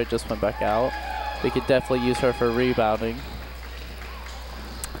 Desiree just went back out. We could definitely use her for rebounding.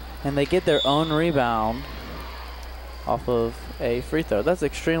 And they get their own rebound off of a free throw. That's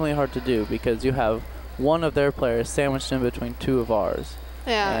extremely hard to do because you have one of their players sandwiched in between 2 of ours.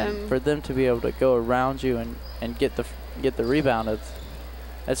 Yeah. And for them to be able to go around you and get the rebound,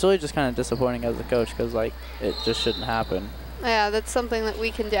 it's really just kind of disappointing as a coach because like it just shouldn't happen. Yeah, that's something that we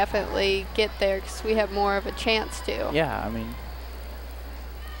can definitely get there because we have more of a chance to. Yeah, I mean,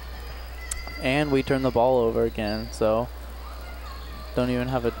 and we turn the ball over again, so don't even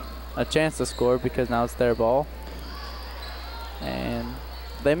have a chance to score because now it's their ball. And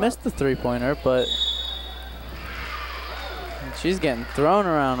they missed the 3-pointer, but she's getting thrown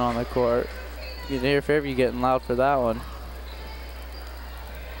around on the court. You can hear Fairview getting loud for that one.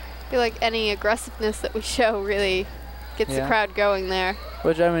 I feel like any aggressiveness that we show really gets the crowd going there.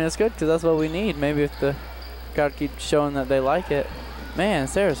 Which, I mean, it's good because that's what we need. Maybe if the crowd keeps showing that they like it. Man,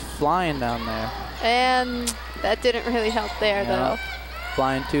 Sarah's flying down there. And that didn't really help there, though.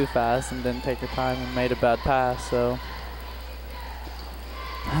 Flying too fast and didn't take her time and made a bad pass, so.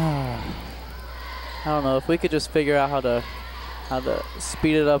 I don't know. If we could just figure out how to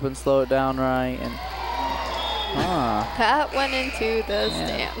speed it up and slow it down right. And that went into the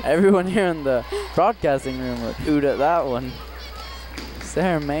stands. Everyone here in the broadcasting room would oot at that one.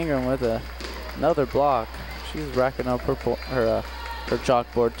 Sarah Mangrum with another block. She's racking up her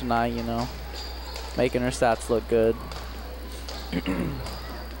chalkboard tonight, you know, making her stats look good.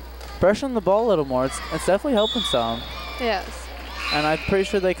 Pressuring the ball a little more. It's definitely helping some. Yes. And I'm pretty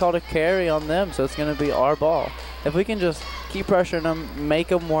sure they called a carry on them, so it's going to be our ball. If we can just keep pressuring them, make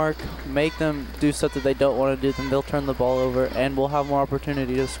them work, make them do stuff that they don't want to do, then they'll turn the ball over, and we'll have more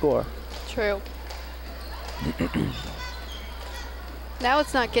opportunity to score. True. Now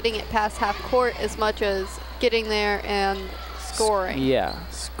it's not getting it past half court as much as getting there and scoring. Yeah,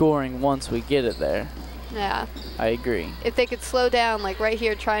 scoring once we get it there. Yeah. I agree. If they could slow down, like right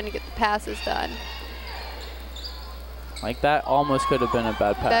here, trying to get the passes done. Like that almost could have been a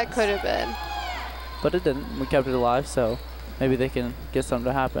bad pass. That could have been. But it didn't. We kept it alive, so maybe they can get something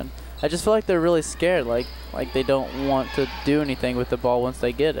to happen. I just feel like they're really scared, like they don't want to do anything with the ball once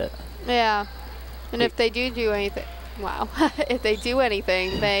they get it. Yeah. And if they do anything, wow. If they do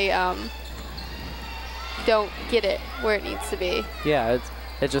anything, they don't get it where it needs to be. Yeah,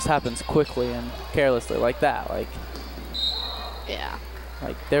 it just happens quickly and carelessly like that. Like. Yeah.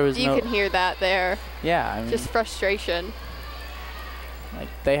 Like there was You can hear that there. Yeah, I mean. Just frustration. Like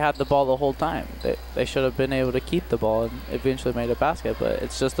they had the ball the whole time. They should have been able to keep the ball and eventually made a basket, but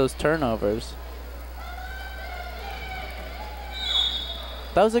it's just those turnovers.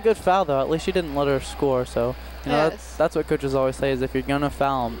 That was a good foul, though. At least she didn't let her score. So, you know, Yes. that's what coaches always say is if you're going to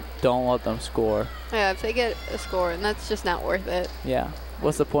foul them, don't let them score. Yeah, if they get a score, and that's just not worth it. Yeah.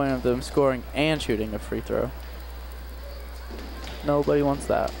 What's the point of them scoring and shooting a free throw? Nobody wants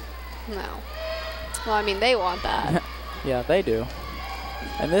that. No. Well, I mean, they want that. Yeah, they do.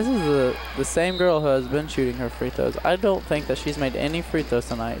 And this is the same girl who has been shooting her free throws. I don't think that she's made any free throws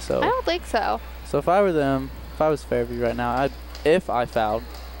tonight. So I don't think so. So if I were them, if I was Fairview right now, if I fouled,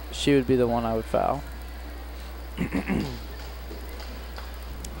 she would be the one I would foul.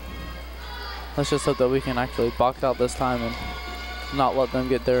 Let's just hope that we can actually box out this time and not let them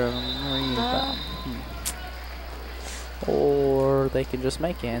get their rebound. Or they can just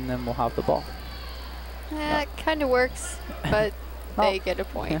make it and then we'll have the ball. Yeah, it kind of works, but they get a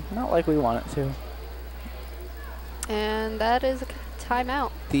point. Yeah, not like we want it to. And that is a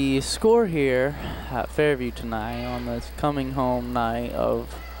timeout. The score here at Fairview tonight on this coming home night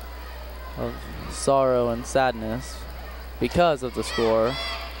of sorrow and sadness because of the score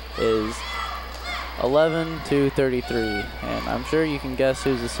is 11-33. And I'm sure you can guess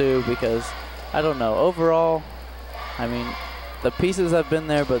who's who because I don't know. Overall, I mean, the pieces have been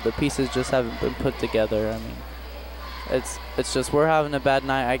there, but the pieces just haven't been put together. I mean, it's just we're having a bad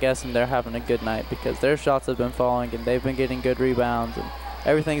night, I guess, and they're having a good night because their shots have been falling and they've been getting good rebounds and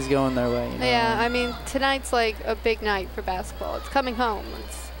everything's going their way. You know? Yeah, I mean, tonight's like a big night for basketball. It's coming home.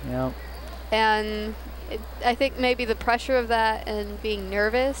 Yep. And I think maybe the pressure of that and being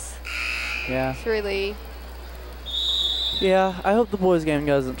nervous. Yeah. It's really. Yeah, I hope the boys' game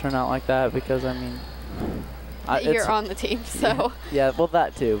doesn't turn out like that because I mean. You're on the team, so. Yeah, well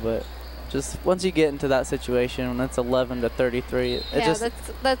that too, but just once you get into that situation when it's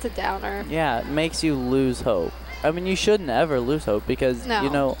 11-33, that's a downer. Yeah, it makes you lose hope. I mean, you shouldn't ever lose hope because no, you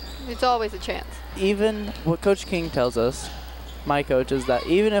know it's always a chance. Even what Coach King tells us, my coach, is that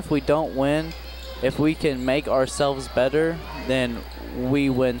even if we don't win, if we can make ourselves better, then we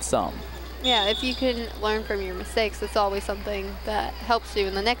win some. Yeah, if you can learn from your mistakes, it's always something that helps you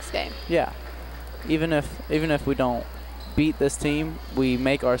in the next game. Yeah. Even if we don't beat this team, we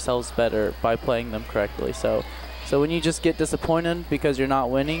make ourselves better by playing them correctly. So when you just get disappointed because you're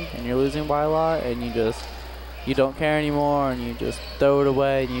not winning and you're losing by a lot and you don't care anymore and you just throw it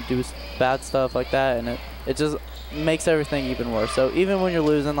away and you do bad stuff like that and it just makes everything even worse. So even when you're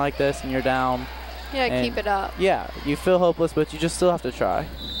losing like this and you're down, yeah, keep it up. Yeah, you feel hopeless, but you just still have to try.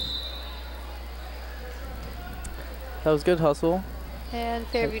 That was good hustle. And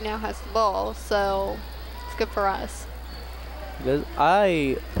Fairview now has the ball, so it's good for us.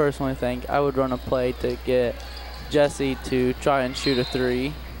 I personally think I would run a play to get Jessie to try and shoot a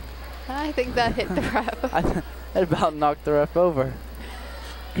three. I think that hit the ref. That about knocked the ref over.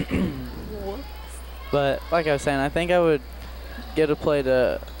 But like I was saying, I think I would get a play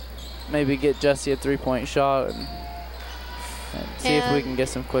to maybe get Jessie a three-point shot and see if we can get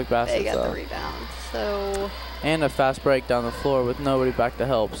some quick baskets. They got the rebound, so. And a fast break down the floor with nobody back to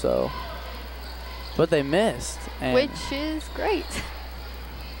help, so. But they missed. Which is great.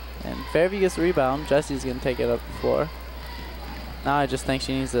 And Fairview gets the rebound. Jessie's going to take it up the floor. Now I just think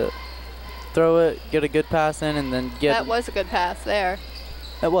she needs to throw it, get a good pass in, and then get. That was a good pass there.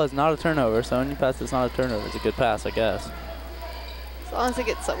 It was not a turnover, so any pass that's not a turnover is a good pass, I guess. As long as it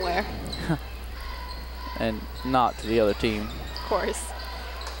gets somewhere. And not to the other team. Of course.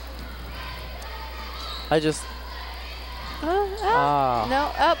 I just.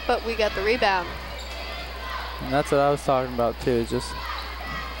 No, up, but we got the rebound. And that's what I was talking about too. Just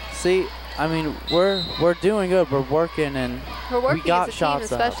see, I mean, we're doing good. We're working and we got as a shots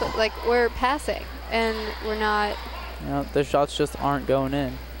team, especially up. like we're passing and we're not. You know, the shots just aren't going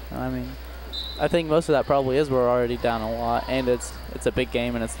in. I mean, I think most of that probably is we're already down a lot, and it's a big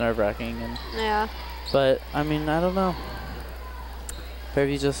game and it's nerve-wracking. And yeah. But I mean, I don't know.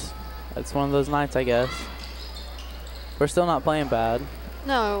 Fairview just, it's one of those nights, I guess. We're still not playing bad.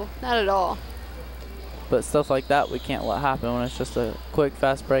 No, not at all. But stuff like that we can't let happen when it's just a quick,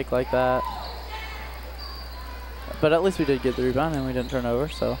 fast break like that. But at least we did get the rebound and we didn't turn over,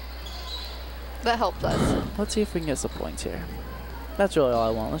 so. That helped us. Let's see if we can get some points here. That's really all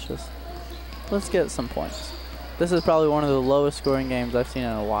I want. Let's get some points. This is probably one of the lowest scoring games I've seen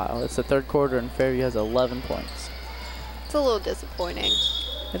in a while. It's the third quarter and Fairview has 11 points. It's a little disappointing.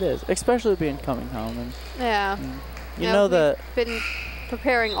 It is, especially being coming home. And yeah. You know that we've been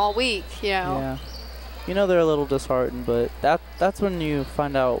preparing all week, you know. Yeah. You know they're a little disheartened, but that's when you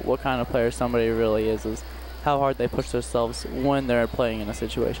find out what kind of player somebody really is how hard they push themselves when they're playing in a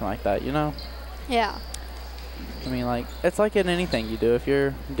situation like that, you know? Yeah. I mean, like, it's like in anything you do. If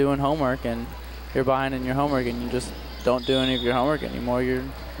you're doing homework and you're behind in your homework and you just don't do any of your homework anymore, you're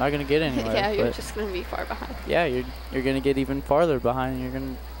not going to get anywhere. Yeah, you're just going to be far behind. Yeah, you're going to get even farther behind, and you're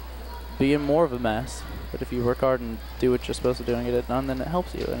going to be in more of a mess. But if you work hard and do what you're supposed to do and get it done, then it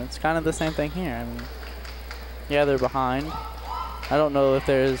helps you. And it's kind of the same thing here. I mean, yeah, they're behind. I don't know if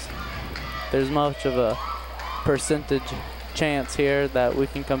there's much of a percentage chance here that we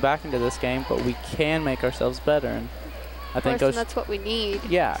can come back into this game, but we can make ourselves better. And I think Coach, that's what we need.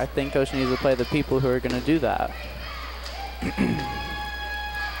 Yeah, I think Coach needs to play the people who are going to do that.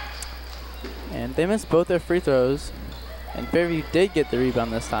 And they missed both their free throws, and Fairview did get the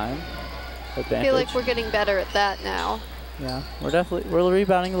rebound this time. Advantage. I feel like we're getting better at that now. Yeah, we're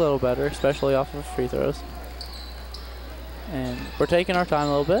rebounding a little better, especially off of free throws. And we're taking our time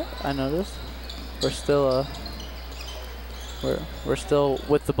a little bit. I noticed. We're still we're still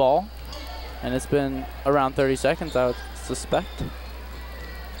with the ball, and it's been around 30 seconds, I would suspect.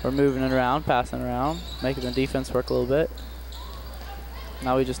 We're moving it around, passing around, making the defense work a little bit.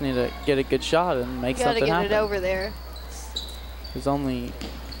 Now we just need to get a good shot and make something happen. Gotta get it over there. There's only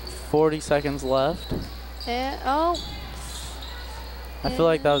 40 seconds left. I feel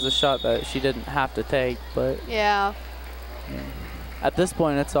like that was a shot that she didn't have to take, but yeah. At this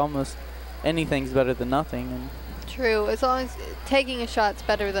point, it's almost anything's better than nothing. And true, as long as taking a shot's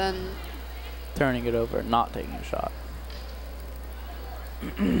better than turning it over and not taking a shot.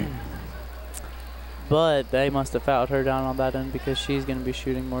 But they must have fouled her down on that end because she's going to be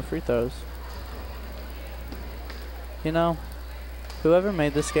shooting more free throws. You know, whoever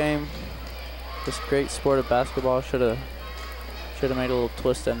made this game, this great sport of basketball, should have made a little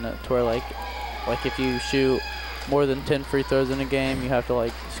twist in it to where like if you shoot more than 10 free throws in a game, you have to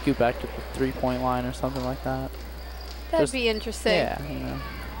like scoot back to the 3-point line or something like that. That'd be interesting. Yeah, you know.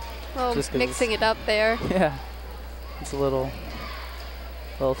 Well, mixing it up there. Yeah, it's a little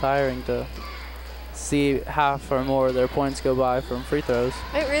tiring to see half or more of their points go by from free throws.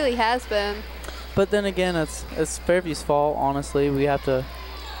 It really has been. But then again, it's Fairview's fault. Honestly, we have to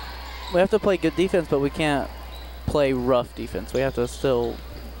play good defense, but we can't play rough defense. We have to still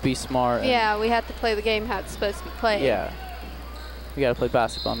be smart. Yeah, we have to play the game how it's supposed to be played. Yeah, we gotta play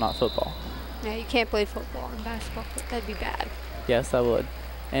basketball, not football. Yeah, you can't play football and basketball. That'd be bad. Yes, that would.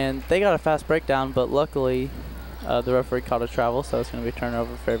 And they got a fast breakdown, but luckily the referee caught a travel, so it's going to be a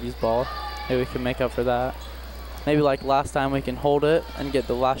turnover for Fairview's ball. Maybe we can make up for that. Maybe like last time we can hold it and get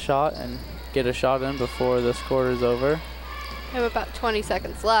the last shot and get a shot in before this quarter is over. We have about 20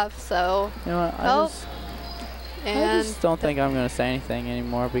 seconds left, so. You know what? I just don't think I'm going to say anything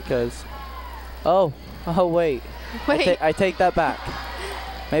anymore because. Oh, wait. Wait. I take that back.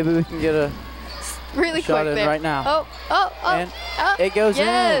 Maybe we can get a really shot quick in there. right now. And it goes in.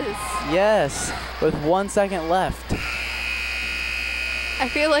 Yes. Yes. With 1 second left. I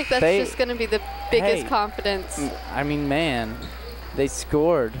feel like that's just going to be the biggest confidence. I mean, man, they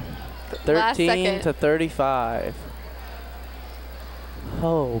scored 13 to 35.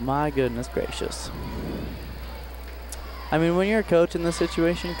 Oh, my goodness gracious. I mean, when you're a coach in this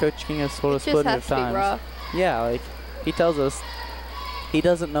situation, Coach King has told us plenty of times. Yeah, like, he tells us he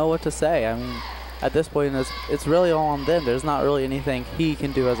doesn't know what to say. I mean, at this point, it's really all on them. There's not really anything he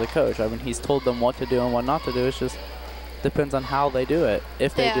can do as a coach. I mean, he's told them what to do and what not to do. It's just depends on how they do it,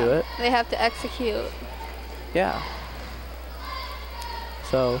 if they do it. They have to execute. Yeah.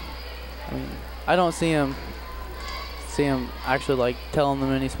 So, I mean, I don't see him actually like telling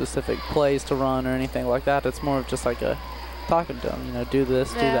them any specific plays to run or anything like that. It's more of just like a talking to them, you know, do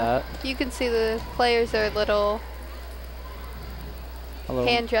this, do that. You can see the players are a little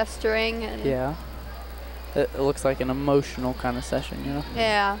hand gesturing. And yeah. It looks like an emotional kind of session, you know?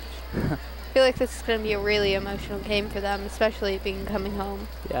 Yeah. I feel like this is going to be a really emotional game for them, especially being coming home.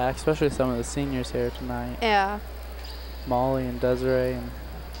 Yeah, especially some of the seniors here tonight. Yeah. Molly and Desiree and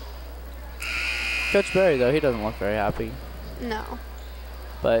Coach Berry, though, he doesn't look very happy. No.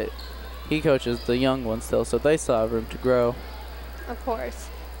 But he coaches the young ones still, so they still have room to grow. Of course.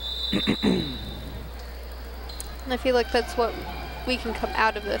 And I feel like that's what we can come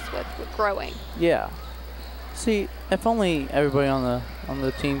out of this with growing. Yeah. See, if only everybody on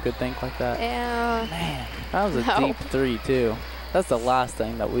the team could think like that. Yeah. Man, that was a deep three, too. That's the last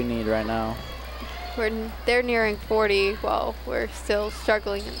thing that we need right now. They're nearing 40 while we're still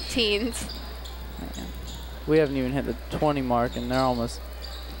struggling in the teens. Man. We haven't even hit the 20 mark, and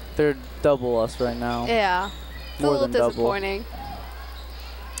they're double us right now. Yeah. It's a little disappointing.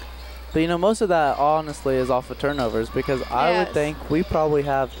 But, you know, most of that, honestly, is off of turnovers because I would think we probably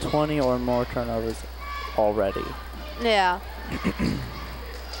have 20 or more turnovers already. Yeah.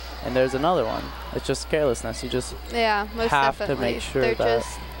 And there's another one. It's just carelessness. You just most have definitely. to make sure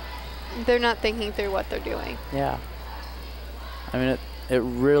they're not thinking through what they're doing. Yeah. I mean, it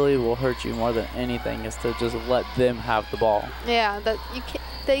really will hurt you more than anything is to just let them have the ball. Yeah,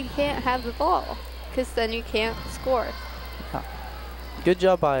 they can't have the ball because then you can't score. Good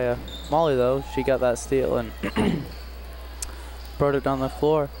job by Molly, though. She got that steal and brought it down the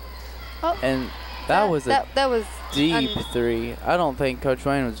floor. Oh, and that was deep three. I don't think Coach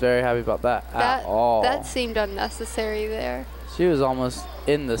Wayne was very happy about that at all. That seemed unnecessary there. She was almost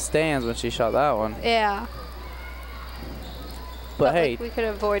in the stands when she shot that one. Yeah. But hey, like we could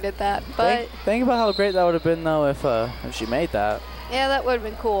have avoided that. But think about how great that would have been, though, if she made that. Yeah, that would have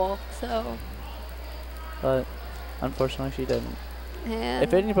been cool. So. But unfortunately, she didn't. And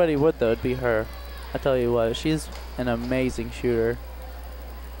If anybody would, though, it'd be her. I tell you what, she's an amazing shooter.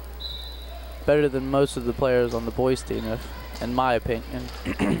 Better than most of the players on the boys' team, in my opinion.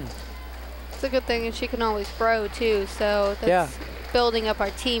 it's a good thing, and she can always throw too. So that's building up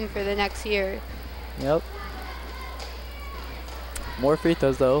our team for the next year. Yep. More free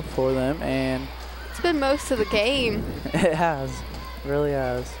throws though for them, and it's been most of the game. It has, really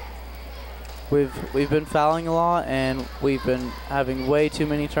has. We've been fouling a lot, and we've been having way too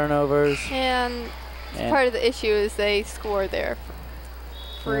many turnovers. And part of the issue is they score their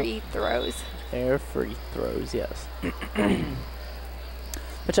free throws. Their free throws, yes.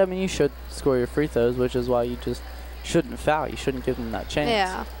 Which, I mean, you should score your free throws, which is why you just shouldn't foul. You shouldn't give them that chance.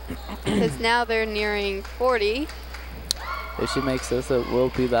 Yeah, because now they're nearing 40. If she makes this, it will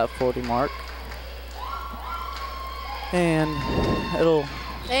be that 40 mark. And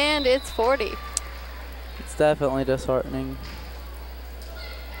it's 40. It's definitely disheartening.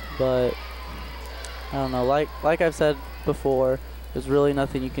 But I don't know, like I've said before, there's really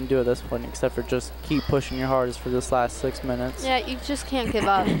nothing you can do at this point except for just keep pushing your hardest for this last 6 minutes. Yeah, you just can't give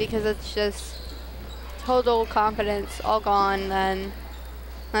up because it's just total confidence all gone. Then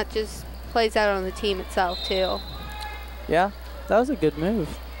that just plays out on the team itself too. Yeah, that was a good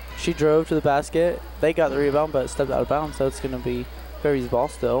move. She drove to the basket. They got the rebound, but stepped out of bounds, so it's going to be Fairview's ball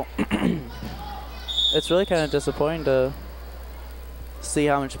still. It's really kind of disappointing to see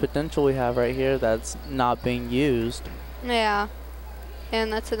how much potential we have right here that's not being used. Yeah,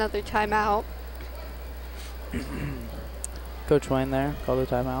 and that's another timeout. Coach Wayne there called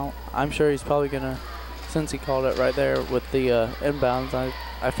the timeout. I'm sure he's probably going to, since he called it right there with the inbounds,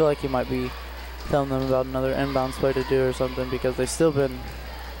 I feel like he might be telling them about another inbounds play to do or something because they've still been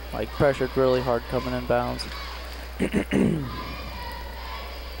like pressured really hard coming inbounds.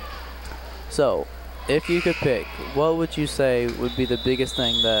 So, if you could pick, what would you say would be the biggest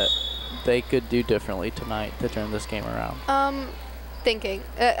thing that they could do differently tonight to turn this game around? Thinking.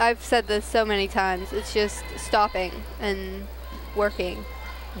 I've said this so many times. It's just stopping and working.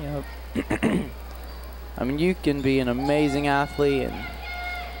 Yep. I mean, you can be an amazing athlete and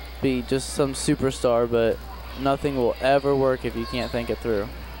be just some superstar, but nothing will ever work if you can't think it through.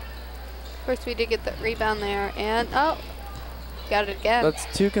 Of course, we did get the rebound there, and got it again. That's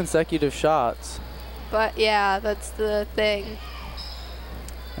 2 consecutive shots. But yeah, that's the thing.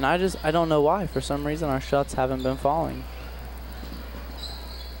 And I don't know why. For some reason, our shots haven't been falling.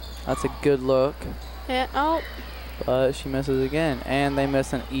 That's a good look. And but she misses again, and they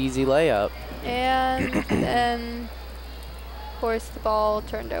miss an easy layup. And then, of course, the ball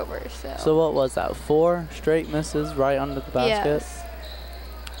turned over. So what was that? 4 straight misses right under the basket. Yes.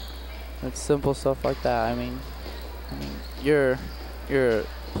 It's simple stuff like that. I mean, you're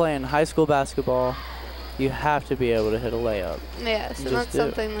playing high school basketball. You have to be able to hit a layup. Yes, and that's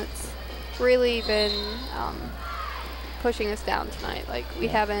something that's really been pushing us down tonight. Like, we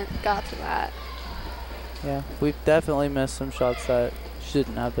haven't got to that. Yeah, we've definitely missed some shots that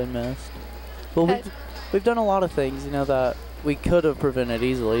shouldn't have been missed. Well, we've done a lot of things, that we could have prevented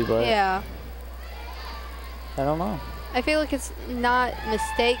easily, but yeah, I don't know. I feel like it's not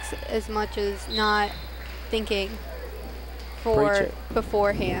mistakes as much as not thinking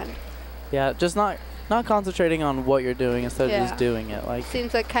beforehand. Yeah, just not concentrating on what you're doing instead of just doing it. Like,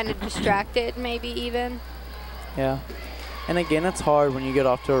 seems like kind of distracted, maybe even. Yeah, and again, it's hard when you get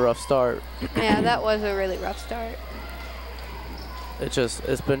off to a rough start. Yeah, that was a really rough start.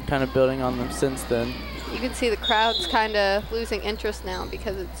 It's been kind of building on them since then. You can see the crowd's kind of losing interest now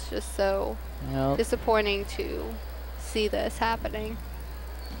because it's just so disappointing to see this happening.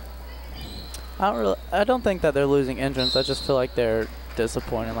 I don't think that they're losing interest. I just feel like they're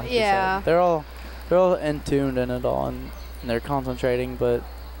disappointed, like you said. They're all in tuned in it all, and they're concentrating, but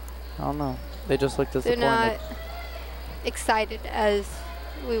I don't know. They just look disappointed. They're not excited as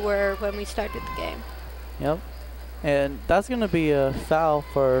we were when we started the game. Yep. And that's going to be a foul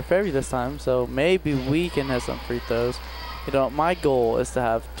for Fairview this time, so maybe we can hit some free throws. My goal is to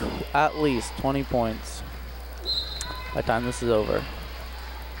have at least 20 points. by the time this is over.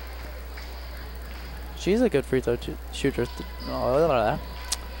 She's a good free throw shooter.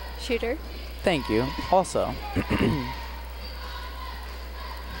 Shooter. Thank you. Also,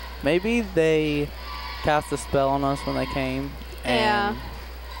 maybe they cast a spell on us when they came. Yeah.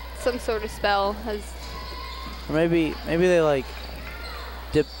 Some sort of spell has. Or maybe they like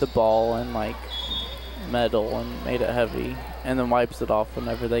dipped the ball in like metal and made it heavy, and then wipes it off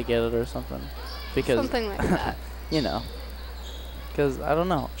whenever they get it or something. Because something like that. You know. Because I don't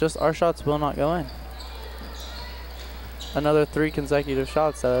know, just our shots will not go in. Another 3 consecutive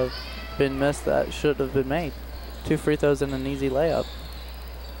shots that have been missed that should have been made. 2 free throws and an easy layup.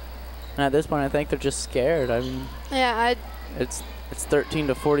 And at this point, I think they're just scared. I mean, yeah, it's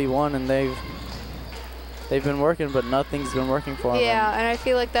 13-41, and they've been working, but nothing's been working for them. Yeah, and I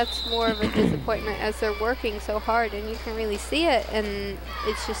feel like that's more of a disappointment as they're working so hard, and you can really see it, and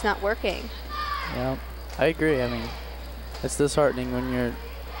it's just not working. Yeah, I agree. I mean, it's disheartening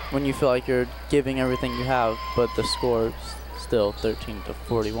when you feel like you're giving everything you have, but the score's still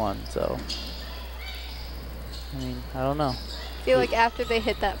 13-41. So, I mean, I don't know. I feel like after they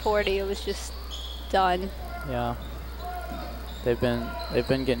hit that 40, it was just done. Yeah, they've been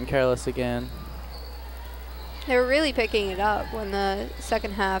getting careless again. They were really picking it up when the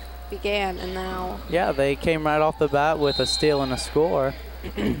second half began, and now. Yeah, they came right off the bat with a steal and a score,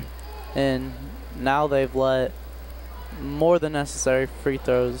 and now they've let more than necessary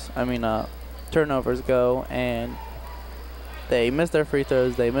turnovers go, and they missed their free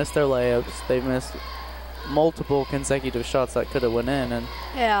throws, they missed their layups, they missed multiple consecutive shots that could have went in, and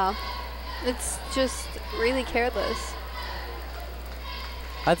yeah, it's just really careless.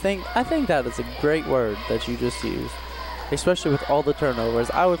 I think that is a great word that you just used, especially with all the turnovers.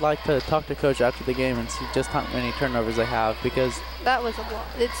 I would like to talk to Coach after the game and see just how many turnovers they have, because that was a lot.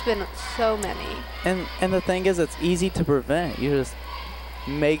 It's been so many. And the thing is, it's easy to prevent. You just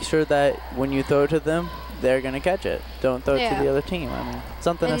make sure that when you throw it to them, they're gonna catch it. Don't throw it to the other team. I mean,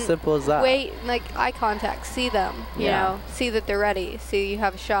 something as simple as that. Wait, like eye contact. See them. You know, see that they're ready. See you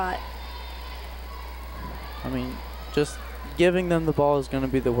have a shot. I mean, just giving them the ball is going to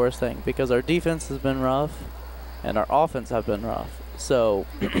be the worst thing, because our defense has been rough and our offense have been rough. So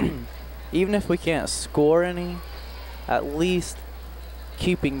even if we can't score any, at least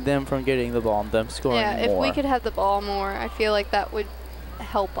keeping them from getting the ball and them scoring more. Yeah, if we could have the ball more, I feel like that would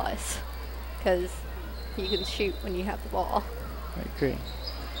help us, because you can shoot when you have the ball. I agree.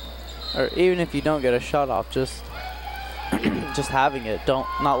 Or even if you don't get a shot off, just having it,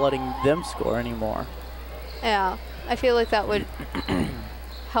 not letting them score anymore. Yeah, I feel like that would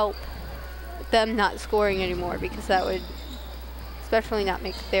help them not scoring anymore, because that would especially not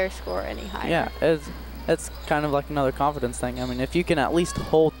make their score any higher. Yeah, it's kind of like another confidence thing. I mean, if you can at least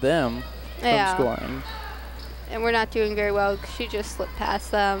hold them from scoring. And we're not doing very well. She just slipped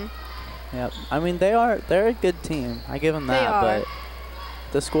past them. Yep. I mean, they're a good team. I give them that. They are. But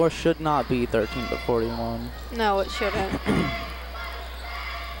the score should not be 13-41. No, it shouldn't.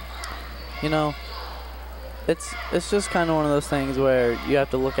 You know, it's just kind of one of those things where you have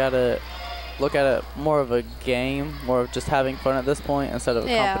to look at it more of a game, more of just having fun at this point instead of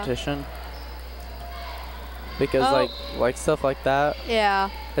a competition. Because like stuff like that. Yeah.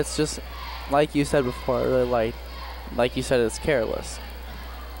 It's just like you said before, really like you said, it's careless.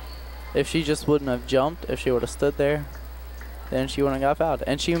 If she just wouldn't have jumped, if she would have stood there, then she wouldn't have got fouled,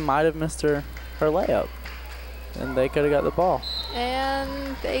 and she might have missed her layup, and they could have got the ball.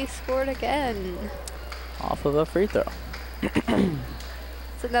 And they scored again. Off of a free throw.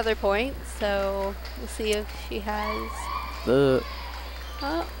 It's another point, so we'll see if she has. No.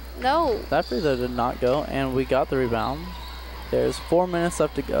 That free throw did not go, and we got the rebound. There's 4 minutes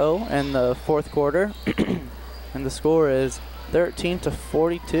left to go in the fourth quarter, and the score is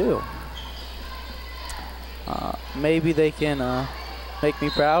 13-42. Maybe they can make me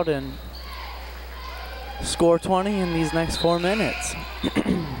proud and score 20 in these next 4 minutes.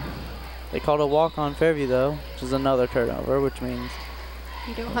 They called a walk on Fairview, though, which is another turnover, which means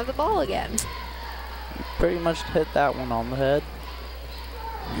you don't have the ball again. You pretty much hit that one on the head.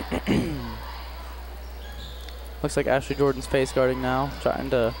 Looks like Ashley Jordan's face guarding now, trying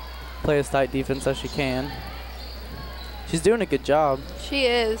to play as tight defense as she can. She's doing a good job. She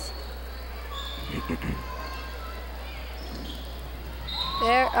is.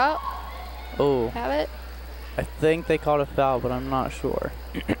 There. Oh. Have it? I think they called a foul, but I'm not sure.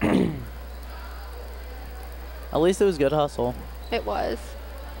 At least it was good hustle. It was.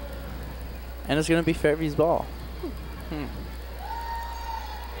 And it's going to be Fairview's ball.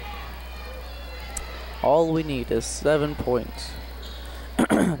 All we need is 7 points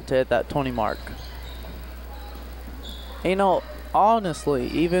to hit that 20 mark. You know, honestly,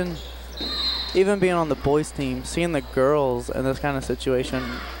 even being on the boys team, seeing the girls in this kind of situation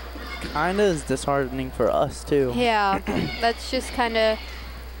kind of is disheartening for us too. Yeah, that's just kind of,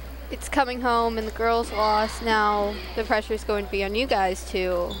 it's coming home and the girls lost. Now the pressure's going to be on you guys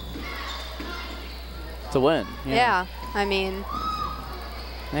to win. Yeah, I mean.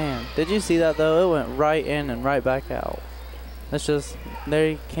 Man, did you see that though? It went right in and right back out. It's just,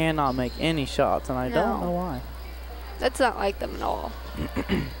 they cannot make any shots, and I don't know why. That's not like them at all.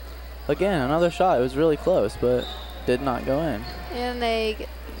 Again, another shot. It was really close, but did not go in. And they get,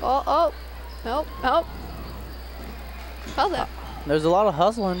 nope. Held that. There's a lot of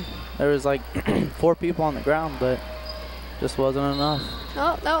hustling. There was like 4 people on the ground, but just wasn't enough.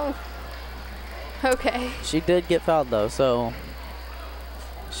 Oh, no. Okay. She did get fouled though, so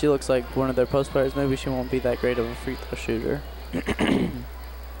she looks like one of their post players. Maybe she won't be that great of a free throw shooter.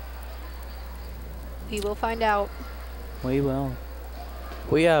 We will find out. We will.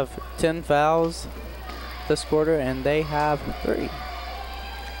 We have 10 fouls this quarter, and they have 3.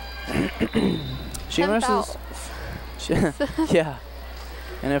 She 10 misses. Yeah.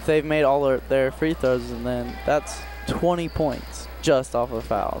 And if they've made all their free throws, and then that's 20 points just off of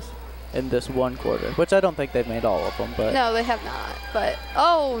fouls in this one quarter, which I don't think they've made all of them, but No, they have not. But,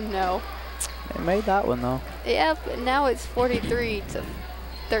 oh, no. they made that one though. Yeah, but now it's 43 to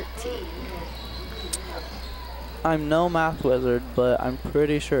 13. I'm no math wizard, but I'm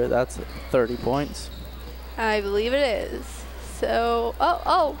pretty sure that's 30 points. I believe it is. So,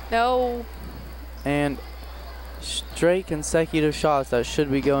 oh, no. And straight consecutive shots that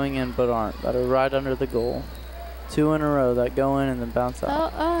should be going in but aren't, that are right under the goal. 2 in a row that go in and then bounce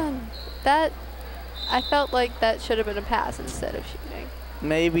out. That, I felt like that should have been a pass instead of shooting.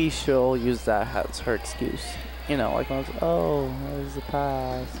 Maybe she'll use that as her excuse. You know, like, oh, that was the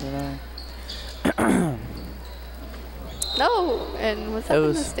pass, you know. No, and was that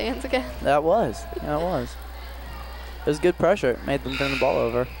in the stands again? That was. Yeah, it was. It was good pressure. It made them turn the ball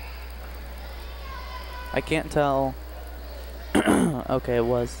over. I can't tell. Okay, it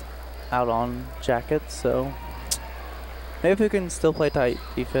was out on jackets, so maybe if we can still play tight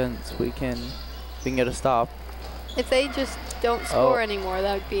defense, we can get a stop. If they just don't score anymore,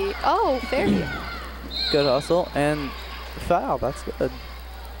 that would be, Fairview. Good hustle and foul. That's good.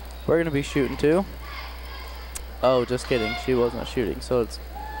 We're going to be shooting too. Oh, just kidding. She wasn't shooting, so it's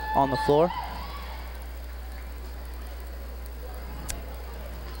on the floor.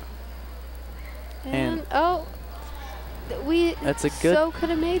 And we so could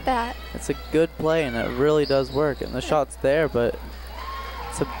have made that. It's a good play, and it really does work. And the shot's there, but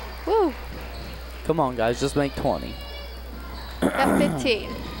it's a. Woo. Come on, guys, just make 20. At 15.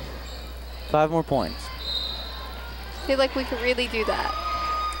 5 more points. I feel like we could really do that.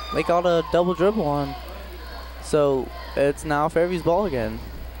 They got a double dribble on. So it's now Fairview's ball again.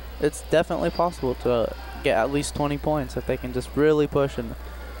 It's definitely possible to get at least 20 points if they can just really push and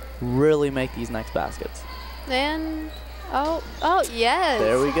really make these next baskets. And, yes.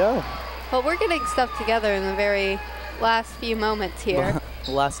 There we go. Well, we're getting stuff together in the very last few moments here.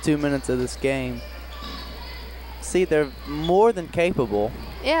 The last 2 minutes of this game. See, they're more than capable.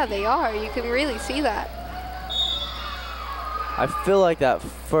 Yeah, they are. You can really see that. I feel like that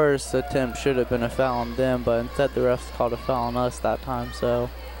first attempt should have been a foul on them, but instead the refs called a foul on us that time, so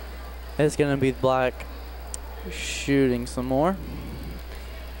it's going to be Black shooting some more.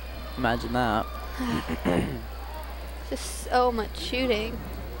 Imagine that. Just so much shooting.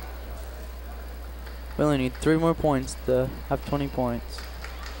 We only need 3 more points to have 20 points.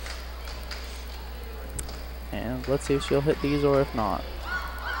 And let's see if she'll hit these or if not.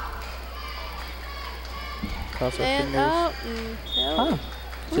 Cross our fingers. No. Huh.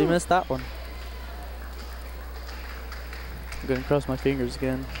 She missed that one. I'm going to cross my fingers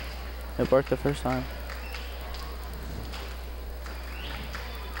again. It worked the first time.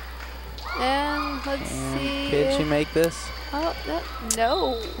 And let's see. Did she make this?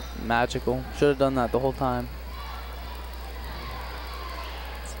 No. Magical. Should have done that the whole time.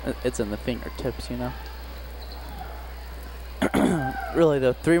 It's in the fingertips, you know. Really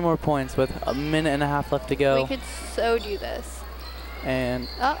though, 3 more points with a minute and a half left to go. We could so do this. And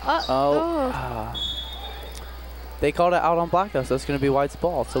they called it out on Black though, so it's going to be White's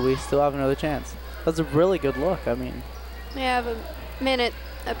ball, so we still have another chance. That's a really good look. I mean, we have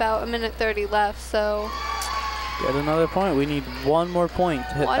about a minute 30 left, so get another point. We need 1 more point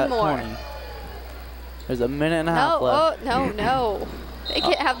to hit that 20. There's a minute and a half left. No. They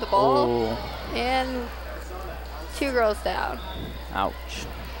can't have the ball. And 2 girls down. Ouch.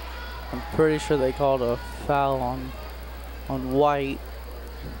 I'm pretty sure they called a foul on White.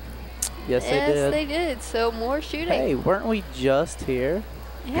 Yes, they did. Yes, they did. So more shooting. Hey, weren't we just here?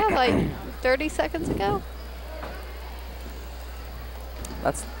 Yeah, like 30 seconds ago.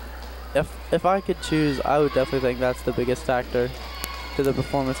 That's if I could choose, I would definitely think that's the biggest factor to the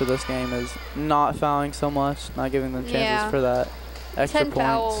performance of this game is not fouling so much, not giving them chances for that extra 10 points.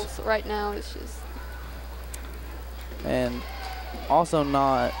 fouls right now is just. And also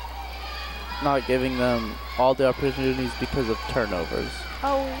not giving them all the opportunities because of turnovers.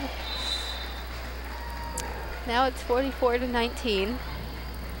 Oh. Now it's 44-19.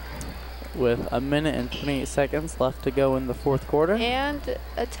 With a minute and 28 seconds left to go in the fourth quarter. And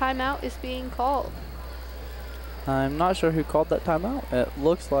a timeout is being called. I'm not sure who called that timeout. It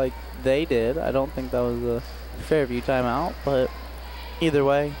looks like they did. I don't think that was a Fairview timeout, but either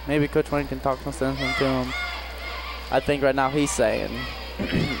way, maybe Coach Wayne can talk some sense into him. I think right now he's saying,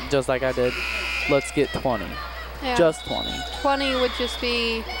 just like I did, let's get 20. Yeah. Just 20. 20 would just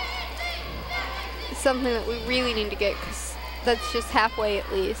be something that we really need to get because that's just halfway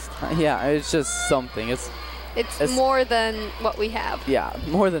at least. Yeah, it's just something. It's more than what we have. Yeah,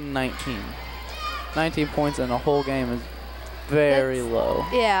 more than 19. 19 points in a whole game is very low.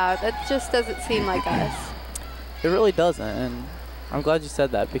 Yeah, that just doesn't seem like us. It really doesn't, and I'm glad you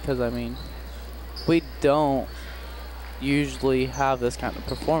said that because, I mean, we don't usually have this kind of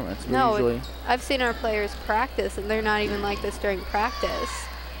performance. I've seen our players practice, and they're not even like this during practice.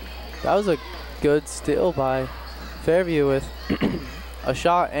 That was a good steal by Fairview with a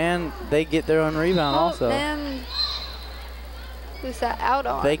shot, and they get their own rebound also. Man. Who's that out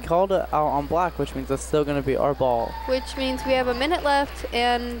on? They called it out on black, which means that's still going to be our ball. Which means we have a minute left,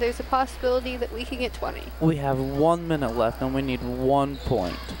 and there's a possibility that we can get 20. We have 1 minute left, and we need 1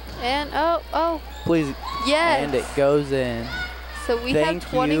 point. And, oh. Please. Yes. And it goes in. So we have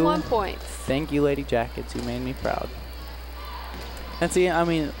 21 points. Thank you, Lady Jackets. You made me proud. And see, I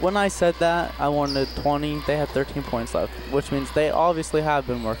mean, when I said that, I wanted 20. They had 13 points left, which means they obviously have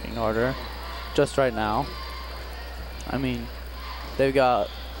been working harder just right now. I mean, they've got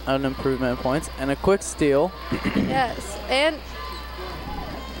an improvement in points and a quick steal. Yes, and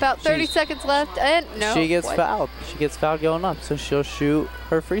about 30 seconds left, and no. She gets fouled. She gets fouled going up, so she'll shoot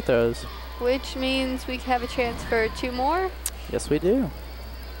her free throws. Which means we have a chance for 2 more? Yes, we do.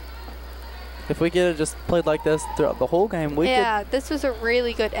 If we could have just played like this throughout the whole game, we could. Yeah, this was a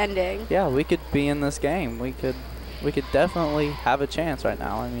really good ending. Yeah, we could be in this game. We could definitely have a chance right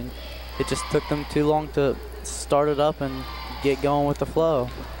now. I mean, it just took them too long to start it up and get going with the flow.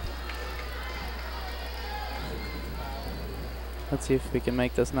 Let's see if we can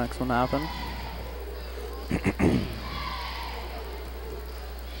make this next one happen.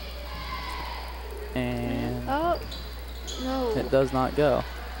 And oh, no. It does not go.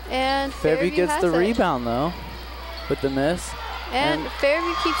 And Fairview gets the rebound though with the miss. And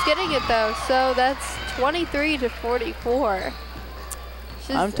Fairview keeps getting it though, so that's 23-44.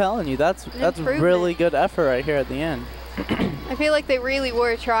 I'm telling you, that's really good effort right here at the end. I feel like they really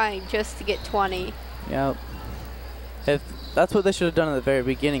were trying just to get 20. Yep. If that's what they should have done at the very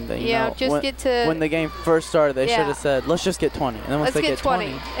beginning, though. You know, just get to when the game first started, they should have said, "Let's just get 20," and then once they get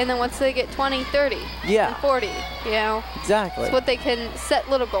 20, and then once they get 20, 30, and 40. You know, exactly. It's what they can set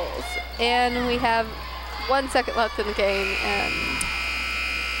little goals. And we have 1 second left in the game, and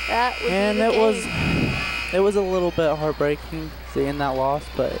that would be the game. It was a little bit heartbreaking seeing that loss,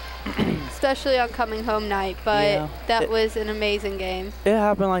 but especially on coming home night. But that was an amazing game. It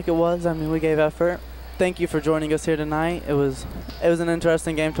happened like it was. I mean, we gave effort. Thank you for joining us here tonight. It was an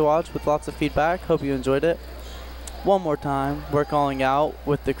interesting game to watch with lots of feedback. Hope you enjoyed it. One more time, we're calling out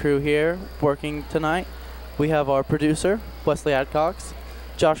with the crew here working tonight. We have our producer, Wesley Adcox,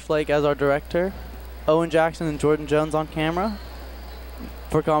 Josh Flake as our director, Owen Jackson and Jordan Jones on camera.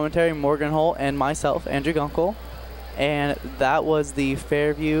 For commentary, Morgan Holt and myself, Andrew Gunckel. And that was the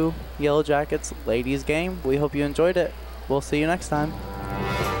Fairview Yellow Jackets ladies game. We hope you enjoyed it. We'll see you next time.